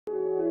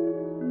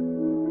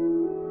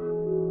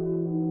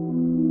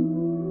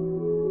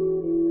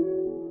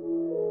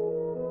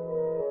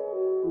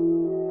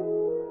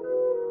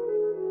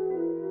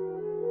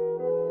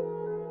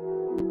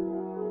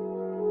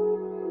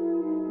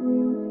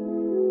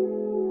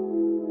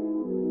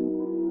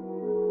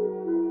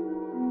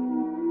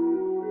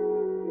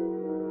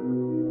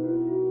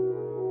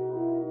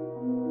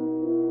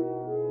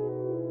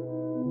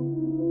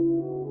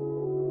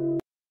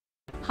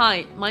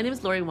Hi, my name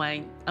is Laurie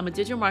Wang. I'm a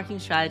digital marketing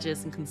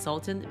strategist and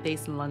consultant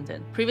based in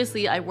London.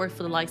 Previously, I worked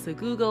for the likes of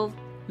Google,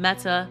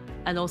 Meta,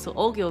 and also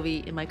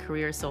Ogilvy in my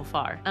career so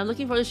far. I'm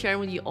looking forward to sharing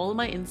with you all of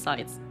my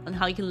insights on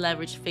how you can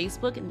leverage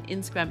Facebook and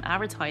Instagram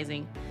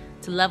advertising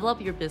to level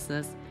up your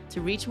business, to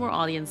reach more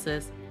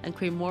audiences, and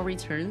create more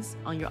returns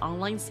on your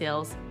online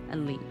sales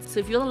and leads.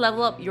 So if you want to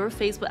level up your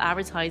Facebook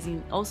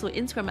advertising, also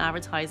Instagram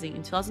advertising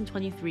in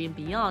 2023 and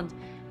beyond,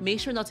 make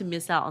sure not to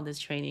miss out on this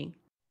training.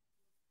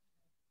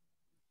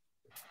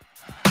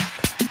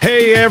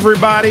 Hey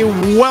everybody,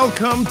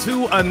 welcome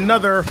to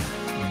another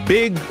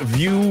Big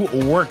View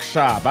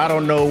workshop. I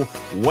don't know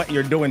what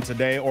you're doing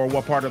today or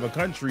what part of the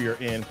country you're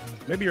in.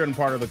 Maybe you're in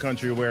part of the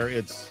country where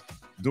it's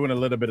doing a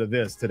little bit of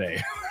this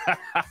today.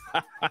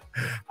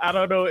 I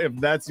don't know if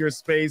that's your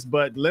space,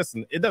 but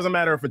listen, it doesn't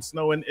matter if it's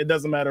snowing. It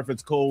doesn't matter if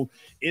it's cold.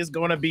 It's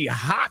going to be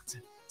hot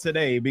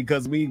today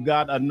because we've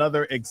got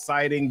another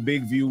exciting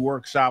Big View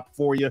workshop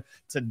for you.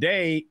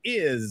 Today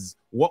is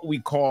what we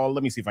call,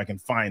 let me see if I can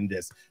find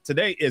this.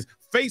 Today is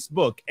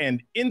Facebook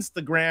and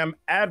Instagram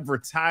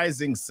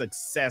advertising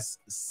success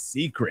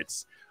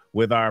secrets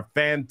with our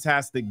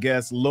fantastic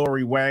guest,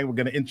 Laurie Wang. We're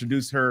going to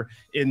introduce her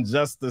in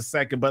just a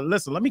second. But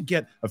listen, let me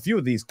get a few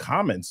of these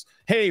comments.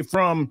 Hey,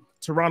 from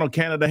Toronto,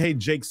 Canada. Hey,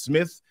 Jake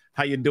Smith.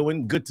 How you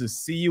doing? Good to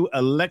see you.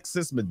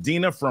 Alexis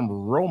Medina from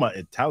Roma,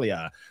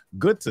 Italia.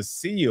 Good to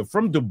see you.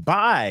 From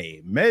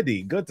Dubai,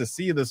 Mehdi. Good to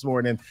see you this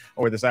morning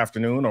or this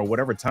afternoon or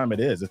whatever time it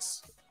is.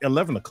 It's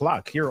 11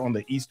 o'clock here on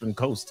the eastern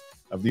coast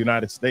of the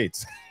United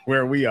States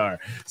where we are.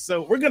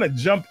 So we're going to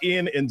jump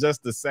in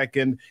just a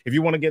second. If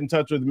you want to get in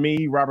touch with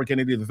me, Robert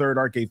Kennedy III,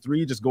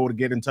 RK3, just go to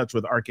get in touch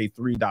with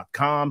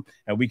rk3.com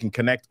and we can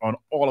connect on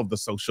all of the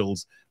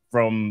socials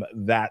from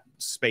that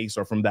space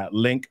or from that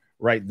link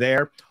right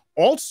there.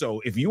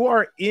 Also, if you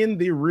are in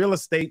the real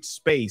estate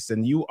space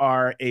and you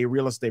are a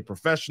real estate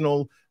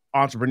professional,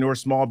 entrepreneur,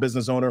 small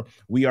business owner,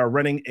 we are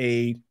running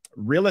a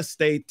real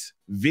estate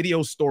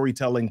video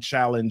storytelling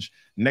challenge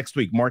next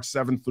week, March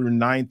 7th through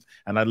 9th.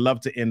 And I'd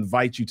love to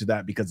invite you to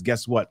that because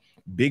guess what?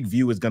 Big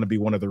View is going to be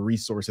one of the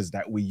resources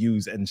that we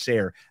use and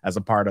share as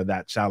a part of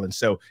that challenge.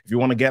 So if you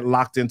want to get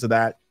locked into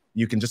that,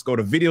 you can just go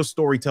to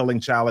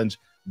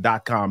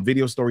videostorytellingchallenge.com,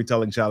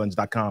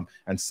 videostorytellingchallenge.com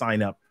and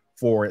sign up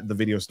for the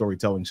video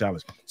storytelling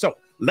challenge. So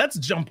let's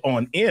jump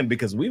on in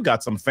because we've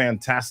got some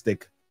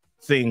fantastic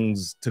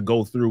things to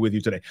go through with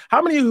you today.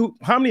 How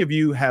many of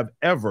you have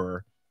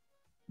ever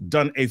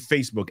done a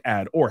Facebook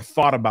ad or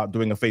thought about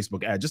doing a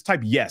Facebook ad? Just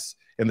type yes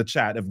in the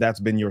chat if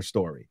that's been your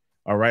story.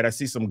 All right. I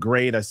see some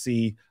great. I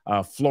see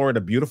Florida,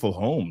 beautiful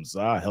homes.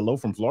 Hello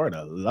from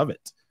Florida. Love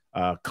it.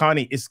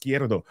 Connie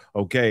Izquierdo.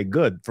 Okay,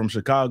 good. From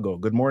Chicago.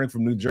 Good morning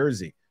from New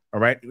Jersey. All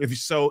right.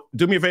 So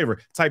do me a favor,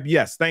 type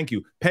yes. Thank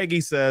you.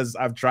 Peggy says,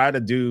 I've tried to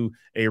do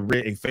a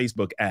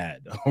Facebook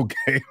ad.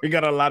 Okay. We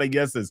got a lot of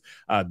yeses.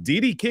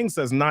 Dee King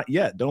says, not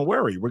yet. Don't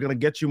worry. We're going to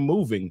get you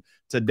moving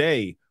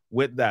today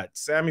with that.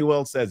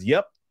 Samuel says,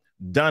 yep,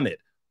 done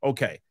it.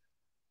 Okay.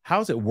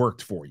 How's it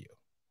worked for you?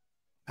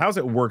 How's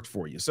it worked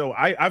for you? So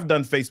I've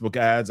done Facebook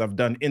ads. I've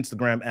done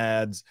Instagram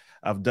ads.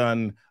 I've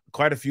done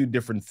quite a few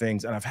different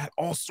things, and I've had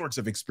all sorts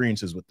of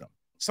experiences with them.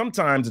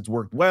 Sometimes it's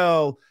worked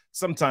well.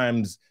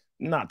 Sometimes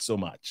not so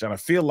much. And I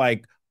feel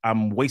like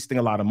I'm wasting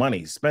a lot of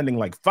money, spending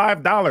like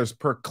 $5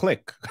 per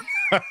click.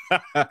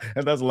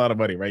 And that's a lot of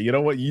money, right? You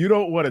know what? You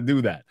don't want to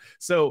do that.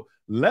 So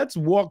let's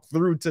walk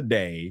through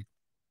today,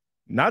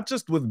 not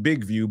just with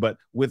Big View, but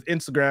with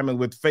Instagram and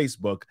with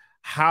Facebook,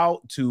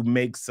 how to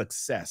make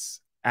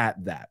success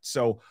at that.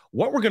 So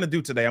what we're going to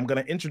do today, I'm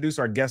going to introduce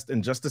our guest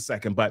in just a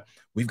second, but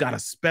we've got a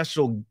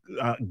special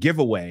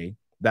giveaway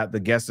that the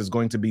guest is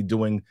going to be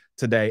doing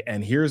today.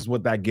 And here's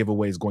what that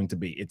giveaway is going to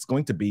be. It's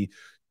going to be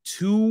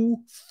 2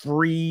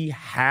 free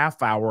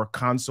half-hour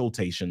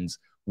consultations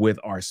with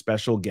our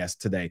special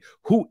guest today,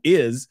 who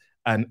is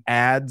an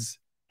ads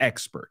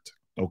expert.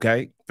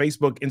 Okay,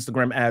 Facebook,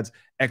 Instagram ads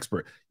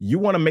expert. You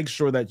want to make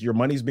sure that your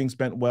money's being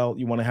spent well.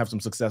 You want to have some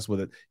success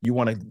with it. You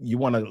want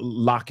to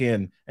lock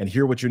in and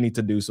hear what you need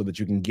to do so that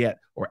you can get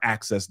or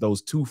access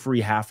those 2 free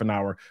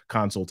half-an-hour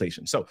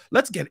consultations. So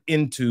let's get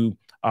into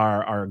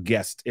our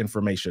guest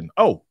information.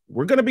 Oh,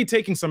 we're going to be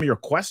taking some of your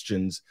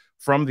questions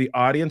from the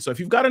audience. So if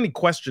you've got any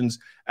questions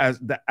as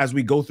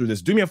we go through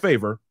this, do me a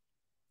favor,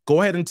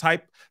 go ahead and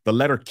type the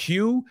letter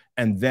Q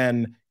and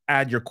then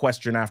add your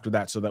question after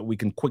that so that we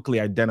can quickly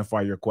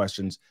identify your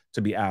questions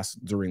to be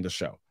asked during the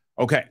show.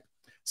 Okay,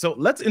 so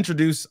let's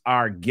introduce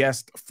our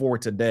guest for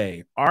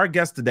today. Our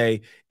guest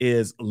today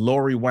is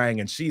Laurie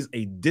Wang, and she's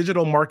a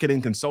digital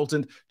marketing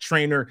consultant,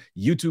 trainer,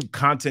 YouTube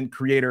content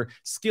creator,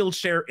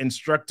 Skillshare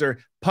instructor,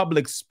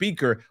 public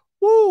speaker.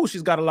 Woo,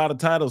 she's got a lot of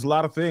titles, a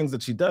lot of things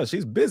that she does.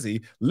 She's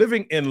busy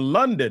living in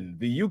London,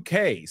 the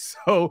UK.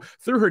 So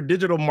through her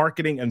digital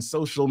marketing and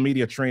social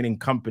media training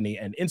company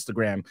and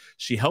Instagram,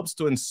 she helps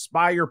to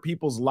inspire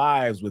people's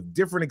lives with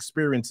different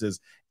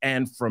experiences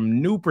and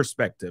from new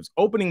perspectives,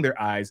 opening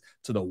their eyes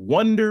to the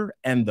wonder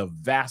and the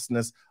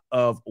vastness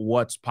of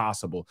what's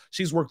possible.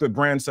 She's worked with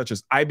brands such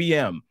as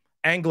IBM,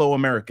 Anglo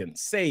American,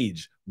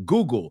 Sage,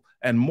 Google,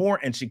 and more.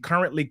 And she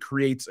currently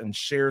creates and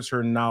shares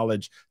her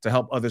knowledge to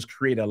help others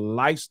create a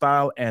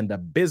lifestyle and a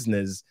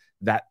business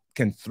that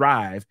can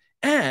thrive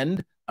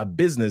and a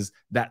business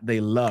that they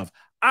love.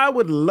 I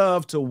would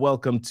love to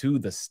welcome to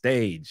the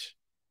stage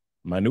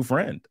my new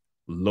friend,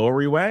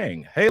 Laurie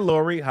Wang. Hey,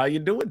 Laurie, how you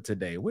doing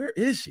today? Where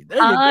is she? There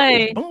Hi.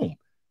 you go. Boom.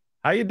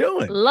 How you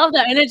doing? Love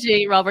that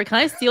energy, Robert. Can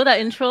I steal that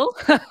intro?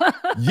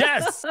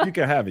 Yes, you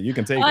can have it. You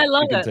can take it. I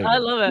love it. I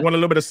love it. You want a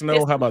little bit of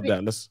snow? How about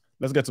that?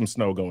 Let's get some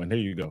snow going. Here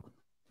you go.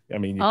 I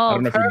mean, I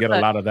don't know if you get a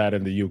lot of that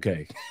in the UK.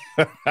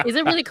 Is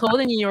it really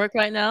cold in New York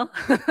right now?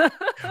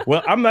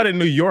 Well, I'm not in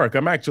New York.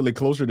 I'm actually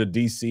closer to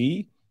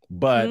DC.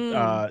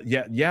 But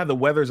yeah, the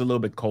weather's a little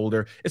bit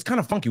colder. It's kind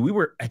of funky. We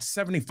were at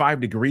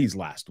 75 degrees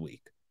last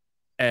week.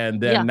 And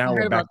then now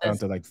we're back down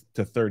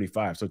to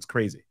 35. So it's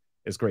crazy.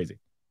 It's crazy.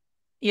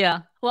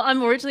 Yeah. Well,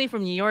 I'm originally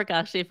from New York,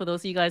 actually, for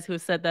those of you guys who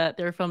said that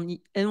they're from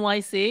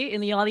NYC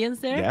in the audience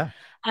there. Yeah.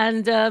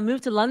 And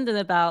moved to London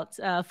about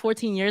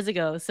 14 years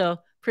ago. So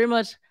pretty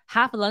much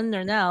half a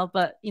Londoner now,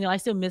 but I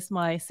still miss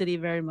my city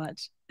very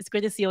much. It's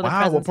great to see all the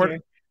presence here.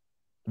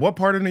 What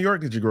part of New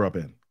York did you grow up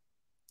in?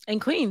 In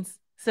Queens.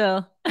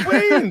 So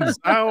Queens.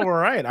 All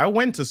right. I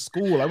went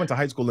to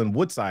high school in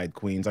Woodside,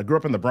 Queens. I grew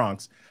up in the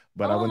Bronx,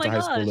 but I went to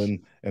high school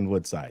in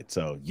Woodside.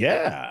 So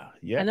yeah.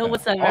 I know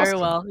Woodside very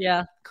well.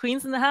 Yeah.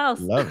 Queens in the house.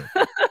 Love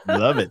it.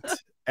 Love it.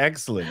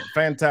 Excellent.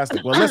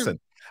 Fantastic. Well, listen,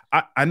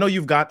 I know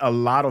you've got a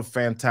lot of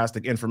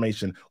fantastic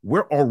information.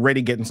 We're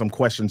already getting some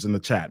questions in the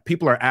chat.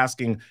 People are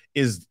asking,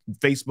 is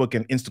Facebook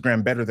and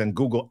Instagram better than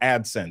Google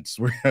AdSense?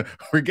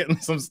 We're getting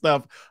some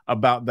stuff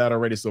about that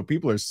already. So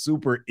people are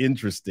super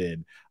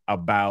interested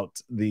about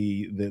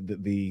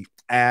the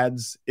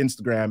ads,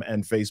 Instagram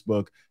and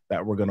Facebook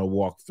that we're going to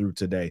walk through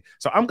today.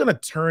 So I'm going to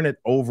turn it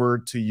over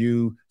to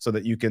you so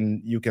that you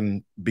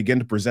can begin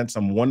to present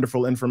some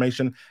wonderful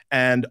information.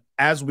 And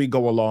as we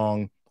go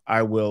along,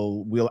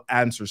 we'll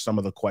answer some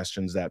of the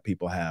questions that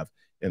people have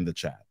in the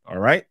chat. All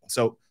right.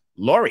 So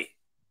Laurie,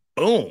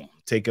 boom,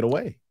 take it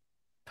away.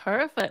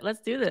 Perfect.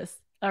 Let's do this.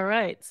 All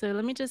right. So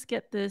let me just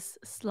get this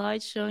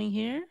slide showing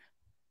here.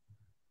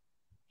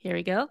 Here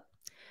we go.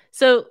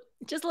 So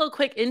just a little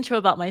quick intro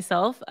about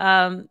myself.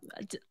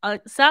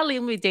 Sadly,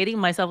 I'm dating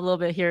myself a little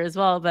bit here as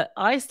well, but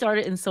I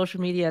started in social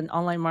media and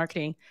online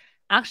marketing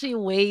actually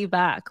way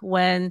back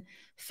when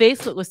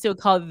Facebook was still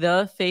called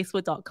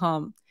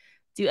thefacebook.com.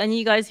 Do any of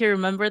you guys here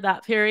remember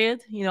that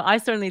period? I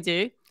certainly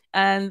do.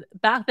 And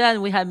back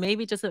then we had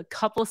maybe just a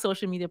couple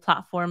social media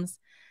platforms,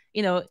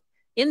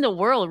 in the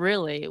world,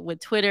 really, with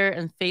Twitter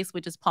and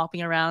Facebook just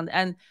popping around.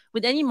 And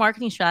with any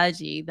marketing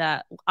strategy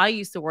that I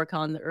used to work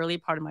on in the early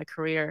part of my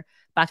career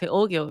back at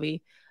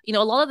Ogilvy, a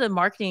lot of the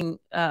marketing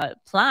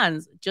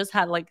plans just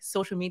had like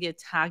social media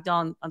tagged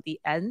on at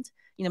the end.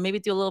 Maybe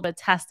do a little bit of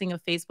testing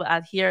of Facebook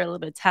ad here, a little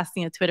bit of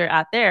testing of Twitter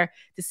ad there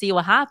to see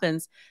what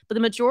happens. But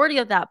the majority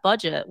of that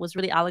budget was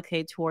really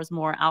allocated towards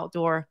more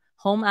outdoor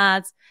home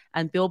ads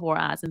and billboard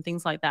ads and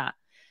things like that.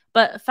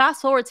 But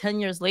fast forward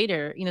 10 years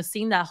later,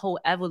 seeing that whole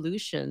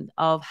evolution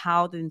of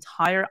how the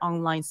entire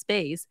online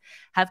space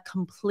have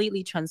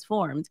completely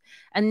transformed.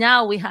 And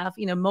now we have,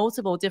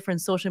 multiple different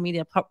social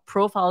media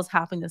profiles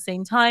happening at the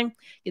same time.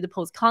 You have to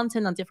post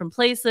content on different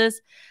places.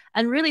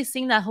 And really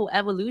seeing that whole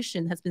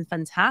evolution has been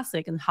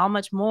fantastic, and how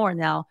much more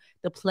now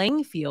the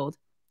playing field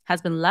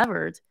has been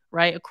levered,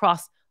 right,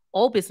 across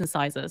all business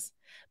sizes,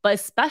 but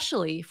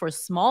especially for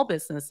small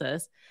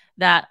businesses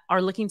that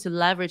are looking to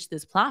leverage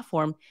this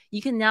platform. You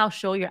can now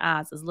show your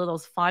ads as little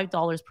as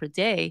 $5 per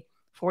day,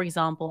 for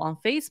example, on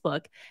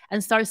Facebook,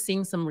 and start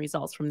seeing some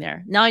results from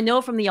there. Now, I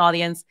know from the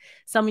audience,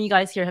 some of you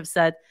guys here have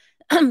said,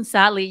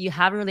 sadly, you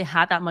haven't really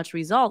had that much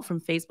result from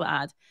Facebook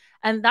ads.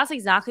 And that's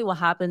exactly what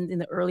happened in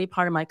the early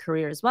part of my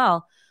career as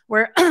well,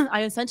 where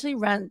I essentially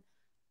ran,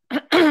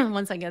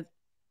 one second,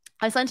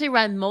 I essentially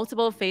ran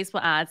multiple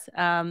Facebook ads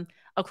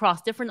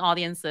across different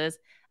audiences,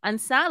 and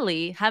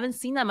sadly haven't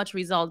seen that much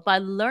result. But I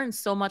learned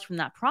so much from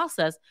that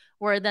process,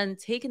 where I then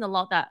taken a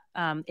lot of that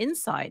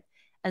insight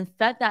and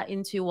fed that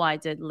into what I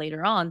did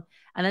later on.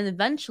 And then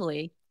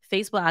eventually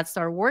Facebook ads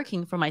started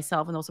working for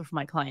myself and also for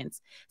my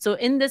clients. So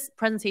in this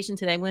presentation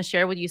today, I'm going to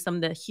share with you some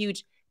of the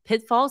huge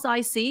pitfalls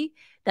I see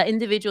that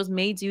individuals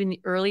may do in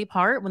the early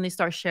part when they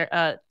start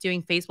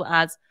doing Facebook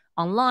ads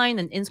online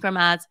and Instagram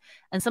ads,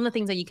 and some of the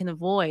things that you can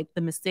avoid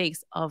the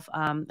mistakes of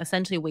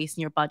essentially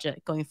wasting your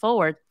budget going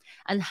forward.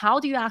 And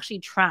how do you actually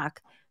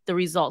track the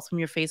results from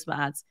your Facebook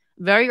ads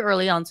very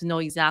early on to know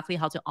exactly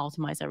how to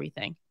optimize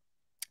everything.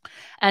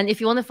 And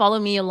if you want to follow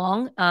me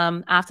along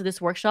after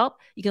this workshop,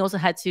 you can also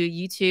head to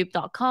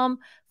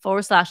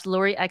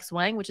youtube.com/Laurie X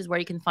Wang, which is where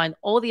you can find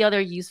all the other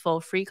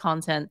useful free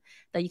content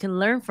that you can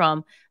learn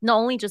from, not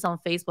only just on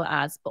Facebook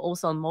ads, but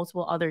also on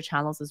multiple other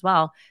channels as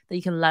well that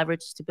you can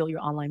leverage to build your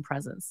online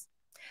presence.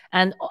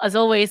 And as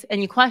always,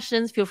 any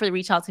questions, feel free to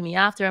reach out to me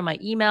after my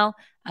email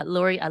at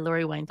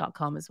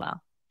Laurie@lauriewang.com as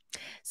well.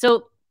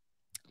 So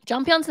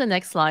jumping on to the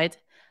next slide,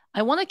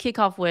 I want to kick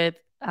off with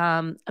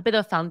a bit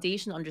of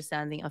foundation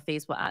understanding of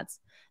Facebook ads.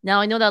 Now,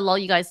 I know that a lot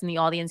of you guys in the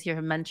audience here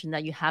have mentioned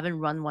that you haven't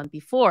run one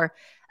before.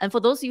 And for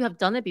those of you who have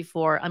done it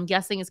before, I'm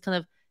guessing it's kind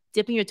of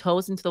dipping your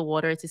toes into the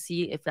water to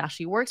see if it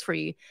actually works for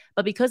you.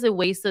 But because it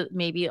wasted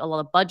maybe a lot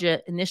of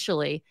budget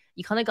initially,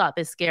 you kind of got a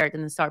bit scared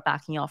and then start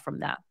backing off from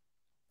that.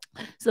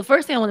 So the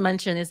first thing I want to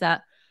mention is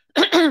that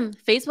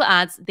Facebook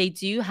ads, they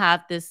do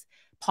have this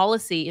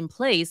policy in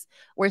place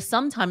where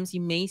sometimes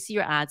you may see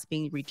your ads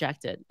being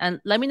rejected.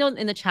 And let me know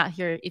in the chat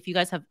here if you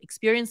guys have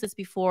experienced this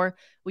before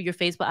with your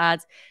Facebook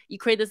ads. You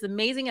create this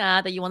amazing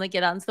ad that you want to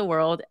get out into the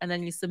world, and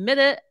then you submit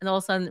it and all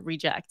of a sudden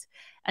reject.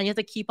 And you have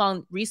to keep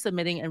on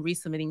resubmitting and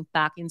resubmitting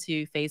back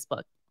into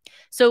Facebook.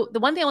 So the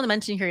one thing I want to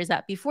mention here is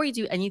that before you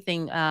do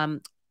anything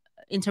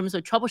in terms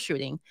of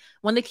troubleshooting,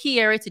 one of the key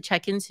areas to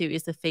check into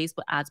is the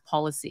Facebook ads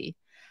policy.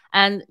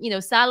 And,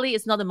 sadly,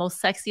 it's not the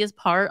most sexiest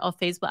part of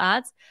Facebook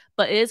ads,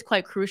 but it is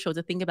quite crucial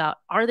to think about,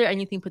 are there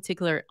anything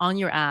particular on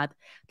your ad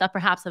that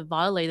perhaps have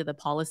violated the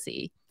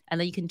policy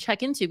and that you can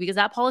check into, because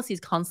that policy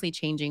is constantly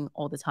changing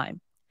all the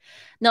time.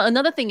 Now,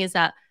 another thing is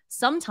that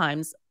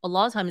sometimes, a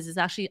lot of times, it's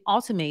actually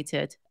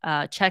automated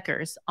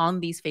checkers on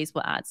these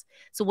Facebook ads.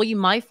 So what you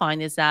might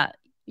find is that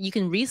you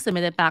can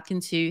resubmit it back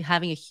into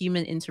having a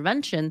human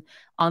intervention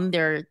on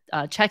their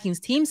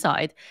checkings team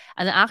side,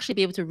 and then actually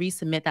be able to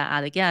resubmit that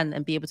ad again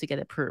and be able to get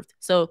it approved.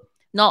 So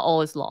not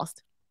all is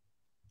lost.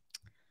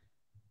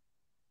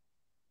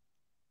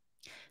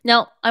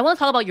 Now, I want to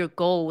talk about your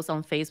goals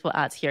on Facebook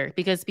ads here,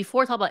 because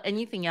before I talk about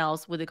anything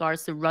else with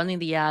regards to running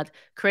the ad,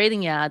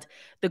 creating the ad,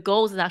 the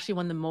goals is actually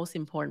one of the most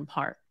important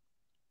part.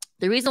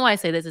 The reason why I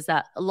say this is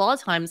that a lot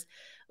of times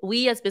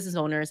we as business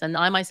owners, and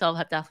I myself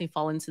have definitely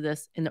fallen into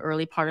this in the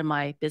early part of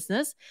my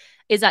business,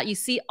 is that you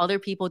see other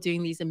people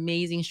doing these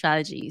amazing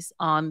strategies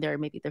on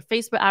maybe their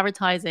Facebook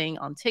advertising,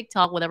 on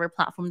TikTok, whatever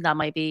platform that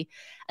might be.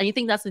 And you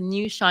think that's a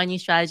new shiny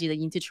strategy that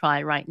you need to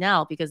try right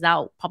now because that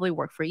will probably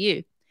work for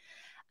you.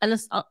 And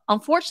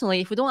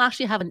unfortunately, if we don't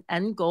actually have an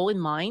end goal in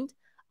mind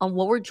on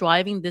what we're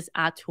driving this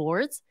ad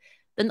towards,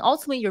 then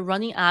ultimately you're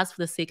running ads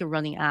for the sake of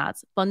running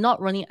ads, but not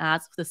running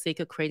ads for the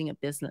sake of creating a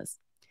business.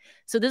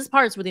 So this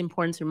part is really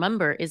important to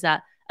remember, is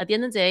that at the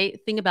end of the day,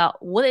 think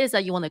about what it is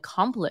that you want to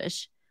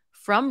accomplish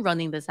from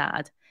running this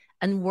ad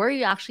and where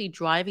you're actually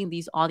driving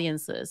these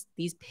audiences,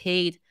 these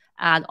paid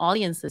ad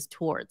audiences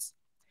towards.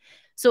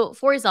 So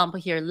for example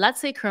here, let's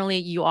say currently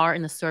you are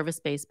in a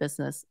service-based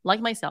business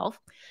like myself.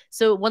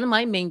 So one of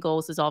my main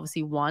goals is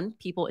obviously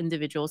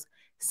individuals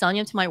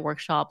signing up to my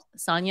workshops,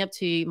 signing up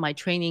to my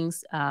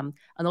trainings, and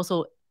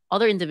also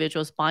other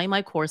individuals buying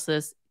my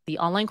courses, the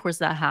online course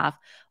that I have,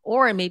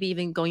 or maybe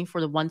even going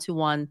for the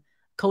one-to-one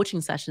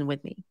coaching session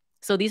with me.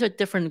 So these are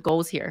different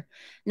goals here.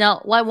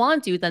 Now, what I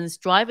want to do then is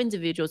drive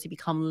individuals to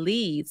become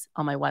leads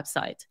on my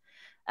website.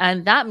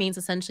 And that means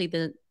essentially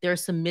that they're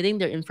submitting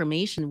their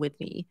information with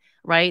me,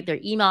 right? Their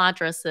email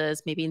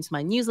addresses, maybe into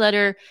my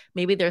newsletter.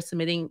 Maybe they're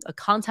submitting a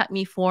contact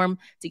me form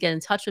to get in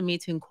touch with me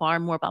to inquire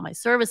more about my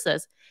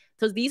services.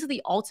 So these are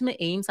the ultimate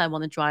aims I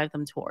want to drive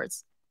them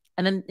towards.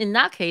 And then in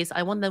that case,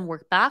 I want them to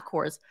work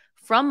backwards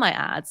from my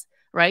ads,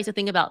 right? To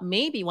think about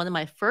maybe one of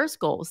my first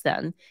goals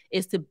then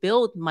is to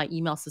build my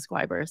email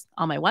subscribers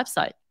on my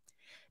website.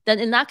 Then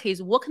in that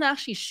case, what can I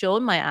actually show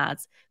in my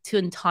ads to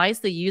entice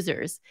the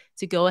users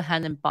to go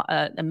ahead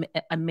and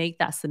make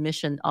that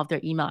submission of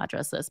their email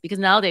addresses? Because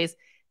nowadays,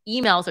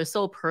 emails are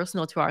so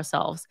personal to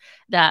ourselves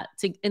that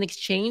in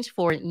exchange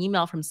for an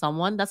email from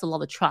someone, that's a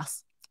lot of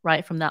trust,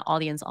 right, from that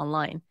audience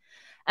online.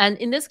 And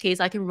in this case,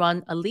 I can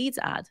run a leads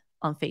ad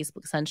on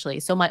Facebook, essentially.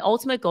 So my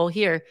ultimate goal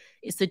here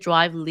is to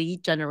drive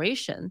lead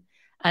generation.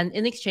 And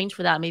in exchange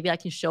for that, maybe I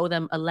can show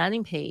them a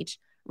landing page,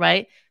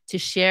 right, to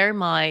share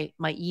my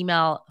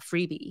email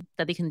freebie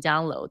that they can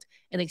download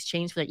in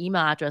exchange for their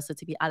email address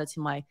to be added to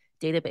my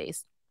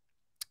database.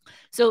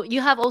 So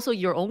you have also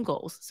your own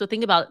goals. So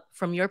think about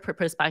from your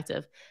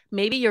perspective,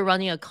 maybe you're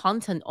running a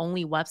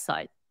content-only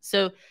website.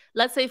 So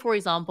let's say, for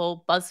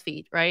example,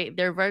 BuzzFeed, right?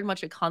 They're very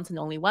much a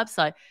content-only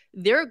website.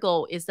 Their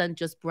goal is then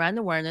just brand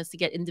awareness to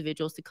get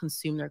individuals to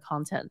consume their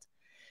content.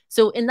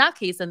 So in that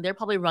case, then they're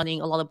probably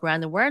running a lot of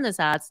brand awareness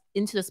ads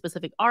into the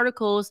specific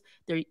articles,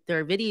 their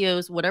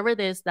videos, whatever it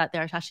is that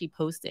they're actually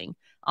posting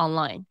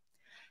online.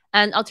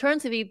 And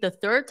alternatively, the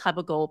third type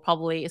of goal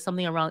probably is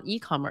something around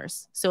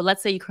e-commerce. So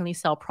let's say you currently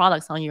sell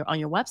products on your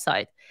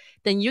website,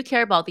 then you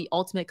care about the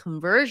ultimate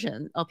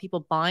conversion of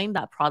people buying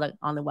that product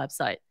on the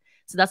website.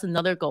 So that's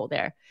another goal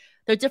there.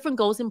 There are different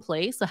goals in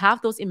place, so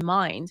have those in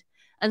mind.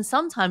 And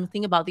sometimes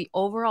think about the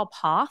overall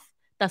path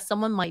that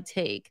someone might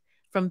take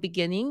from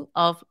beginning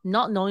of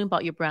not knowing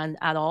about your brand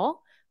at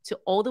all to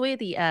all the way at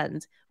the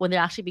end when they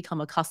actually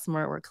become a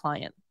customer or a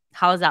client.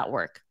 How does that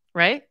work,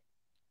 right?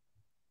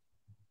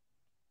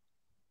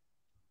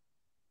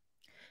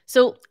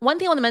 So one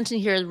thing I want to mention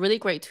here, a really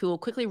great tool,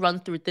 quickly run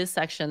through this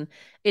section,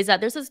 is that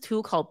there's this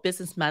tool called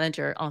Business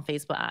Manager on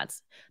Facebook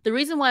ads. The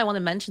reason why I want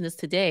to mention this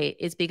today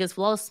is because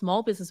for a lot of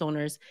small business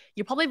owners,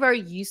 you're probably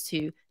very used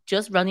to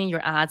just running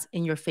your ads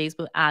in your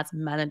Facebook Ads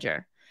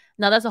Manager.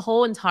 Now, that's a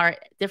whole entire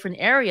different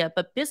area,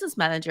 but Business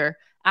Manager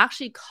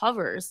actually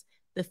covers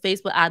the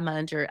Facebook Ad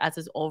Manager as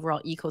its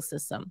overall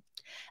ecosystem.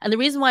 And the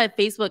reason why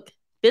Facebook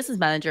business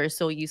manager is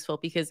so useful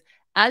because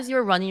as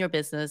you're running your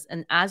business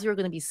and as you're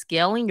going to be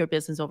scaling your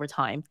business over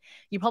time,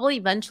 you probably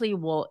eventually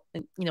will,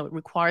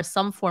 require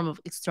some form of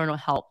external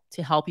help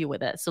to help you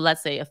with it. So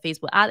let's say a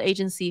Facebook ad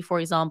agency, for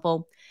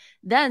example,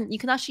 then you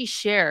can actually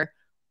share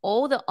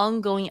all the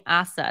ongoing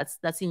assets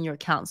that's in your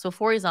account. So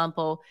for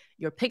example,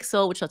 your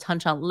pixel, which I'll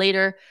touch on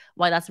later,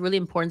 why that's really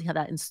important to have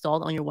that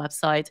installed on your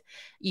website,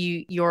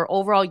 your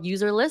overall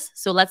user list.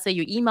 So let's say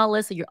your email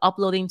list that you're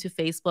uploading to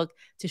Facebook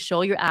to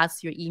show your ads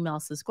to your email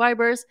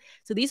subscribers.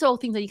 So these are all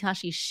things that you can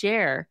actually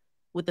share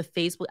with the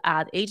Facebook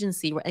ad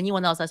agency or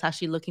anyone else that's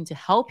actually looking to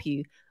help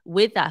you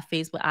with that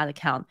Facebook ad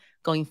account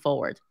going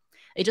forward.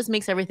 It just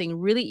makes everything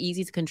really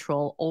easy to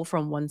control all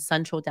from one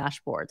central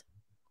dashboard.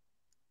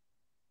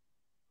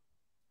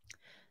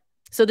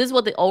 So this is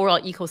what the overall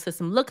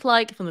ecosystem looked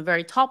like. From the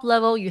very top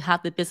level, you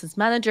have the business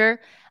manager.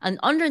 And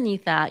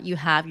underneath that, you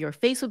have your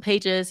Facebook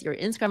pages, your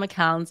Instagram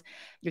accounts,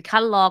 your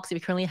catalogs. If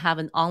you currently have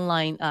an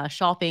online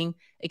shopping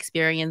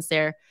experience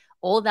there,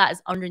 all that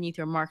is underneath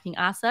your marketing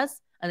assets.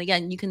 And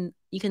again,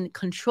 you can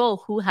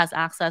control who has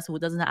access, who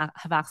doesn't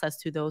have access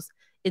to those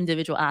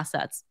individual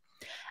assets.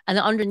 And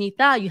then underneath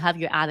that, you have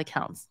your ad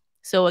accounts.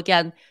 So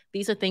again,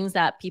 these are things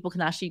that people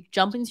can actually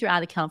jump into your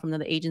ad account from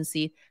another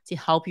agency to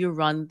help you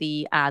run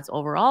the ads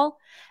overall,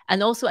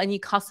 and also any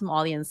custom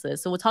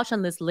audiences. So we'll touch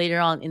on this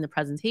later on in the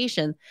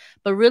presentation,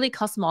 but really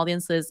custom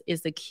audiences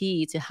is the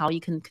key to how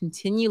you can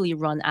continually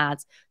run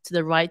ads to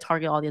the right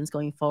target audience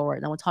going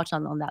forward. And we'll touch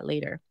on that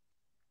later.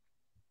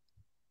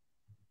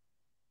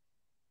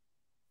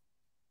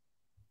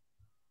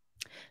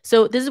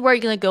 So this is where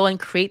you're going to go and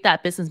create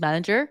that business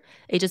manager.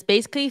 It's just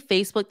basically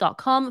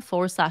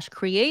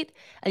facebook.com/create.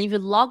 And if you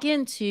log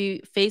into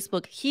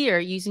Facebook here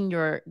using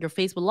your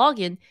Facebook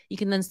login, you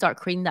can then start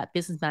creating that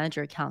business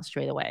manager account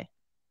straight away.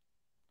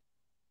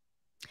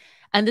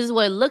 And this is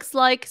what it looks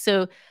like.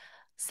 So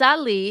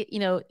sadly,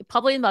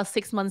 probably in about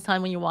 6 months'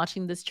 time when you're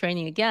watching this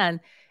training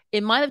again,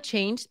 it might have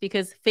changed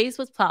because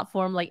Facebook's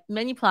platform, like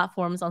many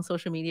platforms on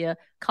social media,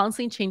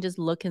 constantly changes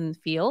look and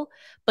feel.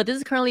 But this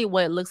is currently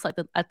what it looks like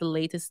at the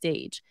latest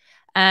stage.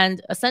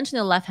 And essentially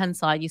on the left-hand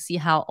side, you see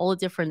how all the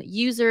different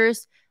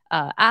users,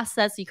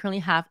 assets you currently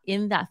have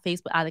in that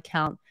Facebook ad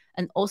account,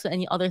 and also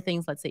any other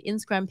things, let's say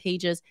Instagram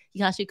pages,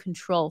 you can actually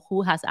control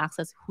who has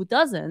access, who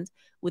doesn't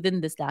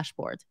within this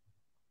dashboard.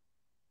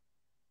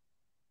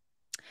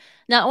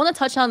 Now, I want to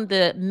touch on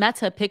the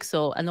Meta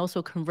Pixel and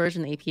also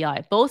Conversion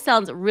API. Both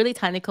sounds really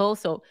technical,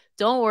 so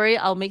don't worry.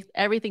 I'll make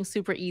everything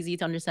super easy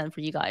to understand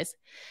for you guys.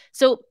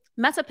 So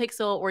Meta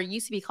Pixel, or it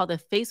used to be called the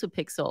Facebook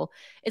Pixel,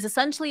 is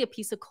essentially a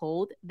piece of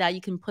code that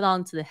you can put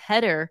onto the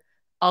header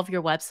of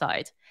your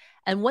website.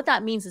 And what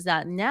that means is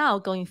that now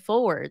going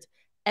forward,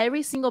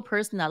 every single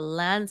person that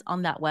lands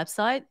on that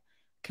website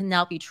can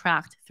now be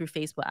tracked through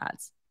Facebook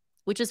ads,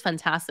 which is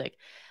fantastic.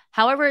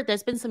 However,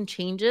 there's been some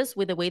changes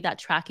with the way that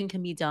tracking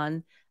can be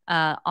done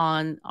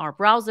on our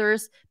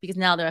browsers, because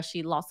now there are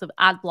actually lots of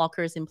ad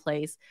blockers in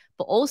place,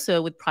 but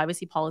also with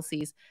privacy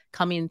policies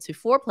coming into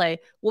foreplay,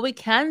 what we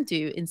can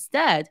do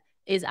instead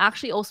is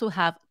actually also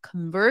have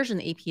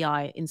Conversion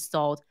API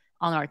installed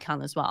on our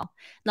account as well.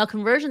 Now,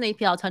 Conversion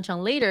API I'll touch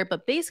on later,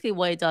 but basically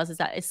what it does is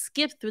that it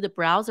skips through the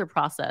browser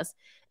process.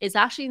 It's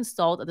actually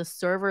installed at the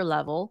server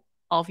level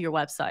of your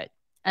website.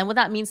 And what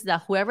that means is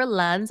that whoever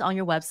lands on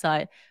your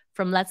website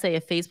from, let's say,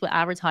 a Facebook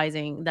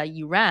advertising that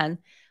you ran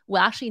will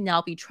actually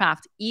now be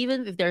tracked,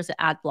 even if there's an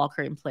ad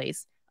blocker in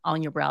place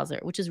on your browser,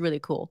 which is really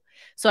cool.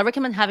 So I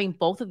recommend having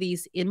both of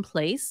these in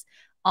place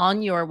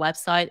on your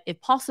website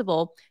if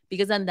possible,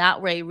 because then that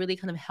way really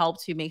kind of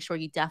helps to make sure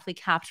you definitely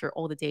capture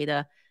all the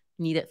data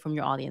needed from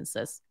your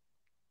audiences.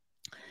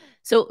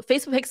 So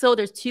Facebook Pixel,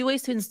 there's two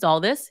ways to install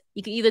this.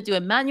 You can either do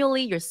it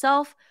manually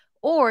yourself,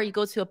 or you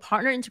go to a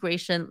partner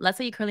integration. Let's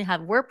say you currently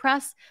have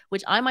WordPress,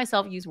 which I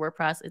myself use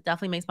WordPress. It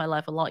definitely makes my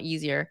life a lot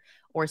easier.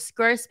 Or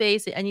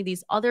Squarespace, or any of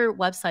these other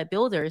website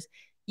builders.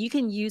 You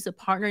can use a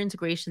partner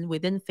integration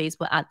within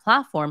Facebook ad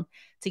platform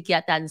to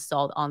get that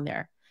installed on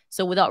there.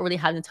 So without really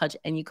having to touch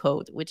any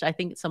code, which I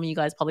think some of you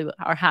guys probably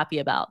are happy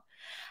about.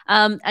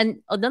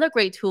 And another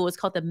great tool is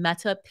called the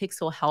Meta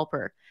Pixel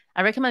Helper.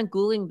 I recommend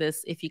Googling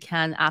this if you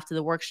can after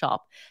the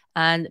workshop,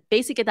 and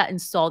basically get that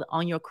installed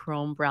on your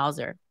Chrome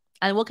browser.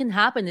 And what can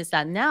happen is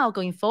that now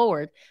going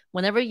forward,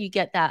 whenever you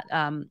get that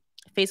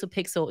Facebook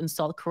Pixel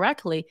installed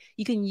correctly,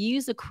 you can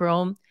use the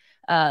Chrome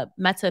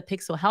Meta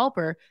Pixel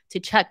Helper to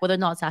check whether or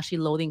not it's actually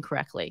loading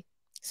correctly.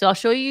 So I'll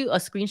show you a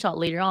screenshot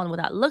later on what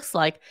that looks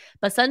like.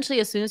 But essentially,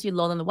 as soon as you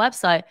load on the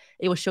website,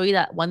 it will show you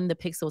that one of the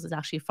pixels is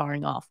actually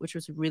firing off, which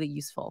was really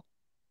useful.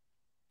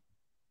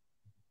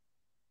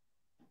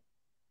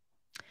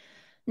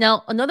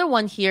 Now, another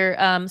one here.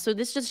 So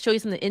this just shows you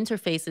some of the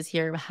interfaces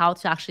here, how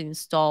to actually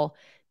install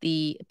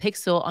the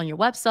pixel on your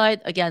website.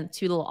 Again,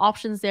 two little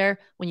options there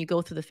when you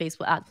go through the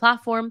Facebook ad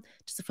platform,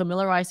 just to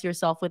familiarize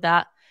yourself with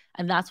that.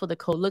 And that's what the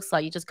code looks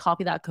like. You just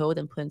copy that code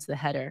and put it into the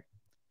header.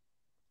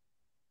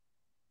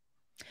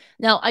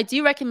 Now, I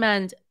do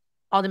recommend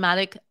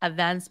automatic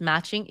advanced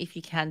matching if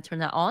you can turn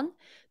that on.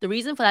 The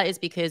reason for that is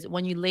because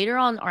when you later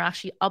on are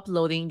actually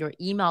uploading your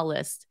email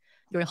list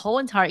your whole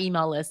entire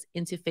email list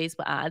into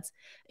Facebook ads,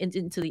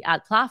 into the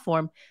ad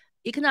platform,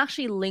 it can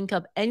actually link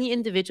up any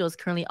individuals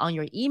currently on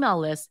your email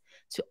list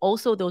to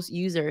also those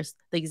users,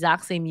 the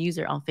exact same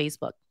user on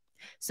Facebook.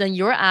 So then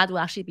your ad will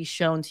actually be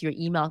shown to your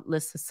email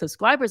list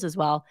subscribers as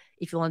well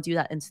if you want to do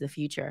that into the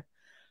future.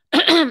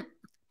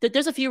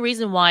 There's a few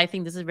reasons why I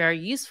think this is very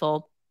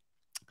useful.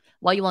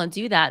 Why you want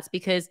to do that is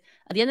because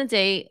at the end of the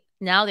day,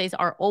 nowadays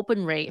our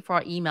open rate for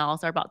our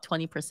emails are about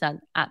 20%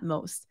 at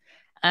most.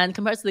 And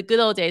compared to the good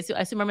old days,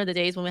 I still remember the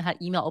days when we had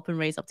email open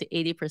rates up to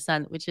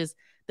 80%, which is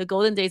the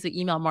golden days of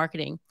email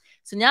marketing.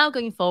 So now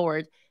going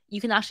forward, you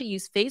can actually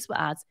use Facebook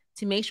ads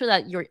to make sure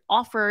that your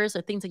offers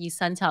or things that you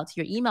sent out to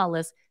your email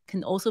list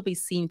can also be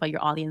seen by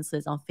your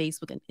audiences on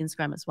Facebook and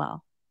Instagram as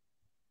well.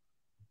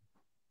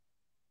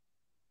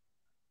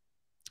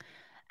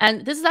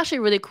 And this is actually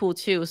really cool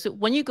too. So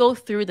when you go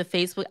through the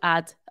Facebook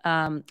ad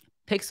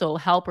pixel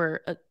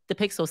helper, the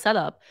pixel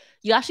setup,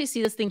 you actually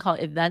see this thing called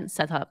event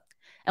setup.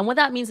 And what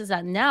that means is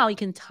that now you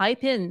can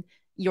type in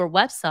your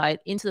website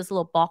into this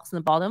little box in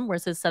the bottom where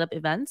it says set up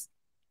events.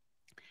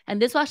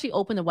 And this will actually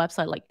open a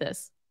website like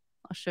this.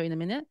 I'll show you in a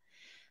minute.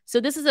 So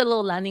this is a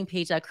little landing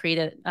page I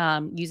created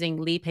using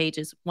Lead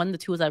Pages, one of the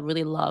tools I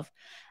really love.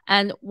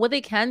 And what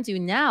they can do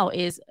now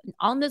is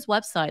on this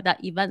website,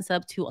 that event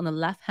setup tool on the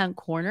left-hand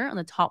corner, on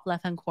the top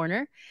left-hand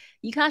corner,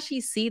 you can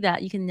actually see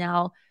that you can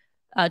now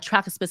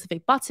track a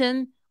specific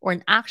button or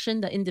an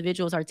action that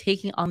individuals are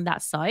taking on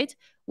that site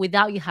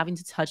without you having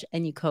to touch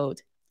any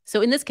code.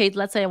 So in this case,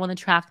 let's say I want to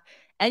track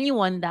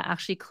anyone that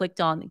actually clicked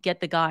on Get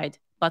the Guide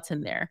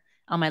button there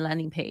on my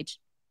landing page.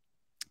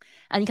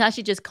 And you can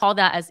actually just call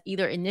that as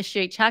either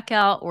initiate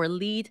checkout or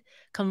lead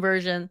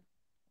conversion,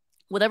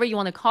 whatever you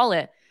want to call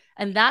it.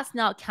 And that's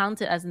now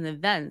counted as an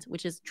event,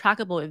 which is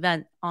trackable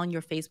event on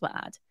your Facebook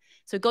ad.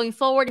 So going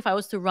forward, if I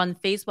was to run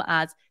Facebook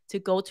ads to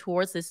go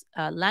towards this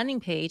landing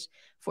page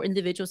for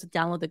individuals to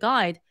download the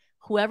guide,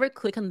 whoever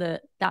click on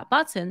that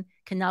button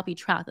can now be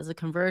tracked as a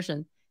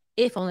conversion,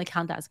 if only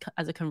count that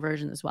as a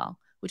conversion as well,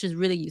 which is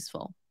really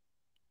useful.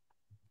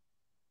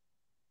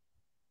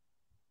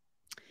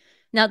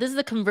 Now, this is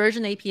a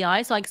conversion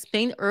API. So I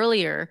explained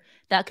earlier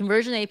that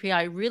conversion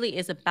API really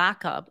is a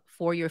backup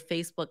for your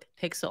Facebook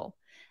pixel.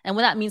 And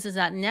what that means is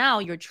that now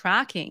you're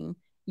tracking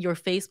your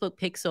Facebook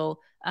pixel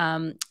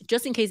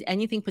just in case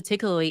anything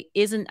particularly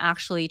isn't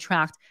actually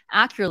tracked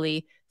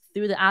accurately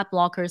through the ad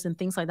blockers and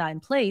things like that in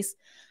place.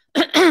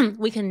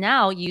 We can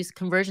now use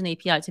conversion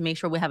API to make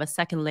sure we have a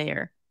second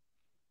layer.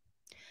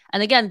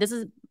 And again, this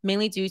is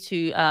mainly due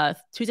to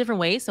two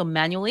different ways. So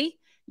manually,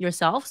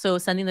 yourself. So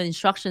sending the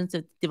instructions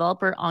to the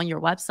developer on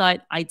your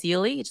website,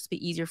 ideally, it'd just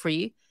be easier for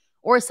you.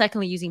 Or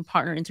secondly, using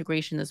partner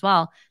integration as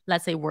well.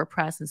 Let's say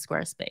WordPress and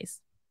Squarespace.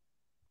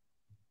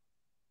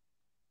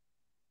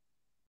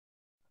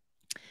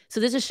 So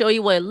this is show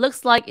you what it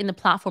looks like in the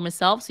platform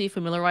itself. So you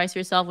familiarize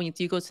yourself when you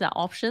do go to that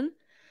option.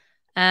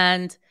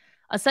 And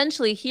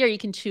essentially here you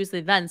can choose the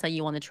events that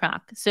you want to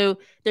track. So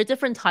there are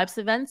different types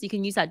of events. You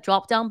can use that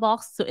drop-down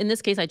box. So in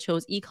this case, I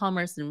chose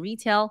e-commerce and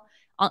retail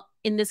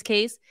in this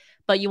case,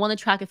 but you want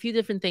to track a few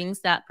different things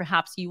that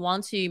perhaps you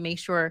want to make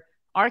sure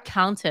are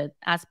counted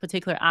as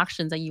particular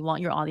actions that you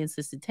want your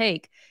audiences to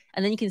take.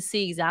 And then you can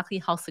see exactly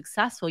how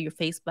successful your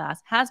Facebook ad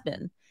has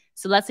been.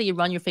 So let's say you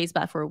run your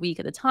Facebook ad for a week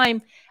at a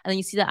time, and then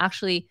you see that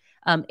actually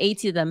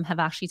 80 of them have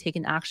actually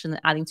taken action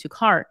adding to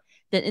cart.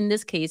 Then in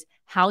this case,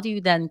 how do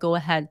you then go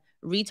ahead,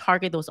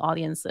 retarget those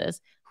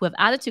audiences who have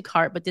added to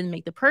cart but didn't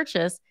make the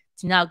purchase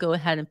to now go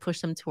ahead and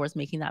push them towards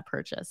making that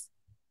purchase?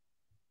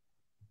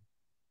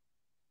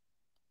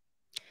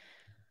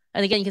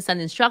 And again, you can send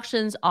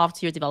instructions off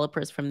to your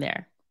developers from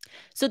there.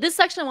 So this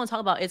section I want to talk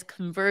about is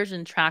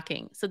conversion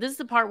tracking. So this is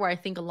the part where I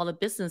think a lot of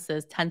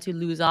businesses tend to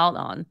lose out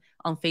on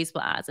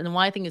Facebook ads and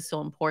why I think it's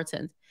so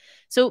important.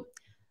 So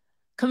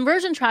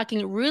conversion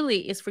tracking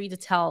really is for you to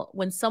tell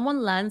when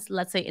someone lands,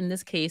 let's say in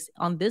this case,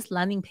 on this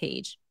landing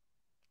page,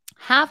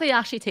 have they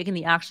actually taken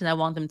the action I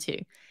want them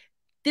to?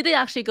 Did they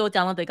actually go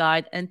download the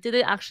guide? And did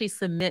they actually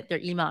submit their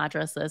email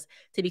addresses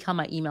to become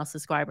my email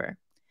subscriber?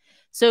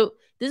 So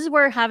this is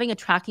where having a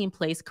tracking in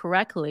place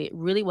correctly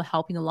really will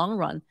help in the long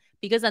run,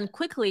 because then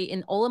quickly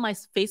in all of my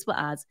Facebook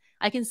ads,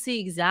 I can see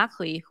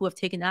exactly who have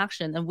taken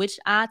action and which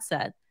ad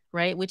set,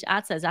 right? Which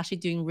ad set is actually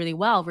doing really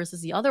well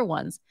versus the other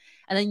ones.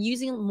 And then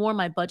using more of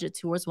my budget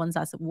towards ones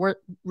that's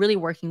really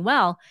working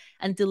well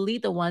and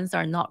delete the ones that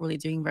are not really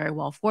doing very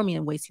well for me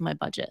and wasting my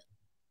budget.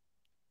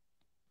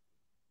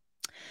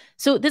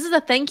 So this is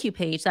a thank you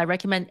page that I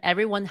recommend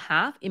everyone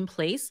have in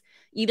place,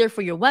 either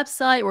for your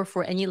website or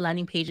for any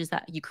landing pages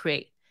that you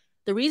create.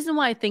 The reason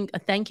why I think a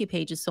thank you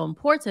page is so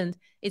important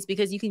is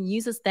because you can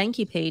use this thank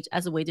you page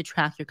as a way to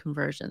track your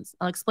conversions.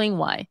 I'll explain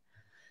why.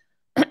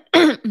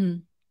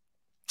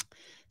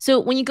 So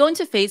when you go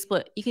into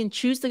Facebook, you can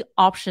choose the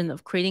option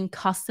of creating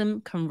custom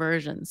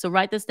conversions. So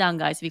write this down,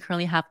 guys. If you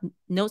currently have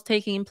notes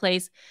taking in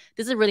place,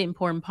 this is a really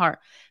important part,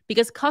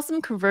 because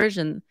custom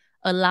conversion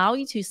allow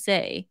you to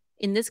say,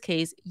 in this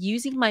case,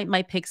 using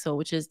my pixel,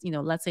 which is,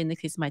 let's say in this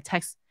case, my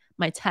test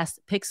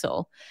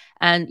pixel,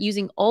 and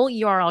using all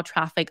URL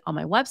traffic on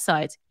my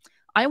website,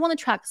 I want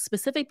to track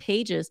specific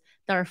pages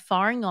that are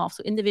firing off.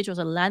 So individuals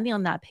are landing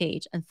on that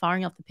page and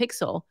firing off the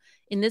pixel.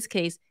 In this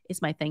case,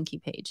 it's my thank you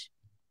page.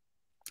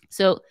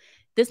 So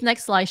this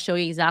next slide shows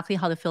you exactly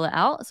how to fill it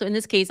out. So in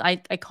this case, I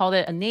called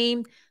it a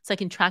name so I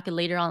can track it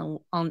later on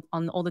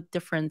all the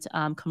different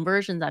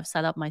conversions I've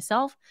set up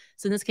myself.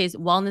 So in this case,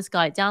 wellness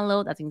guide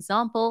download, that's an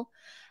example.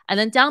 And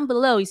then down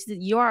below, you see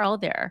the URL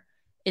there.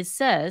 It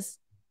says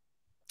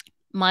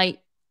my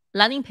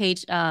landing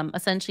page,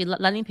 essentially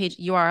landing page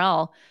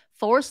URL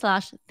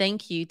 /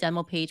 thank you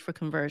demo page for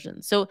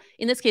conversion. So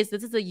in this case,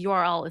 this is the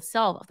URL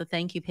itself of the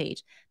thank you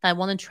page that I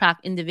want to track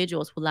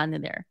individuals who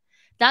landed there.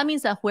 That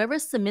means that whoever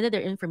submitted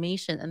their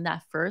information in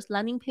that first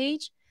landing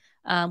page,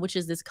 which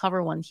is this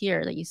cover one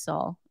here that you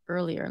saw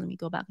earlier. Let me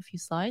go back a few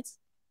slides.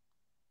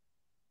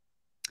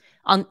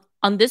 On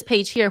this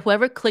page here,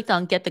 whoever clicked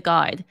on get the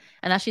guide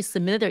and actually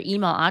submitted their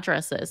email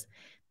addresses,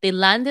 they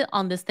landed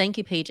on this thank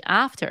you page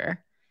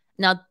after.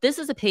 Now, this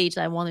is a page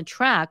that I want to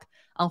track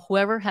on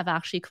whoever have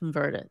actually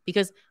converted,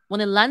 because when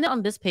they landed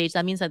on this page,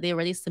 that means that they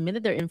already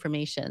submitted their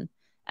information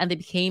and they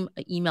became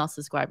an email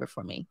subscriber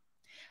for me.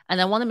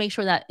 And I want to make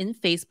sure that in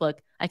Facebook,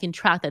 I can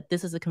track that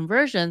this is a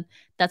conversion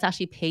that's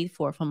actually paid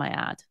for my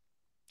ad.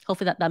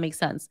 Hopefully that makes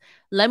sense.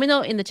 Let me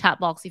know in the chat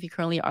box if you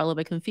currently are a little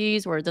bit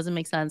confused or it doesn't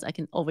make sense. I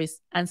can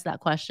always answer that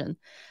question.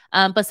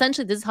 But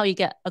essentially, this is how you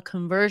get a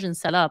conversion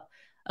set up,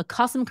 a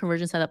custom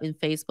conversion set up in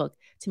Facebook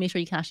to make sure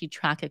you can actually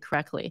track it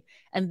correctly.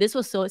 And this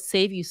will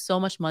save you so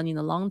much money in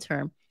the long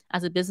term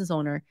as a business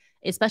owner,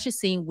 especially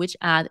seeing which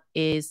ad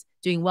is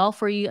doing well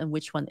for you and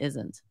which one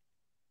isn't.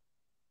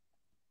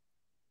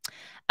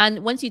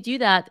 And once you do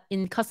that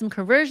in custom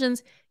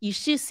conversions, you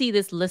should see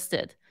this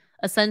listed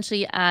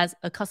essentially as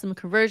a custom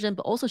conversion,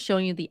 but also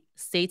showing you the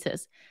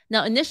status.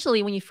 Now,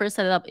 initially, when you first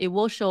set it up, it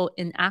will show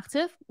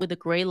inactive with a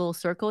gray little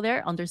circle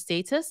there under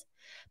status.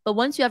 But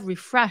once you have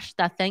refreshed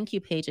that thank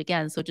you page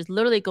again, so just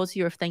literally go to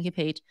your thank you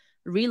page,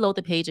 reload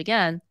the page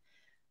again.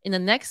 In the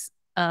next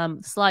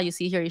slide you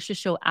see here, it should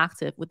show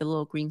active with the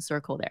little green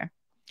circle there.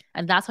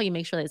 And that's how you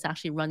make sure that it's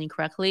actually running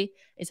correctly.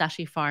 It's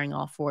actually firing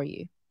off for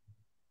you.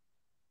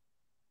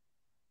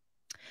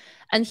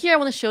 And here I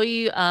want to show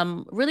you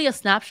really a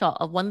snapshot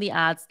of one of the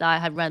ads that I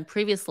had run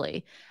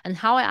previously and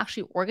how I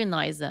actually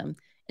organize them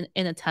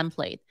in a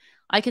template.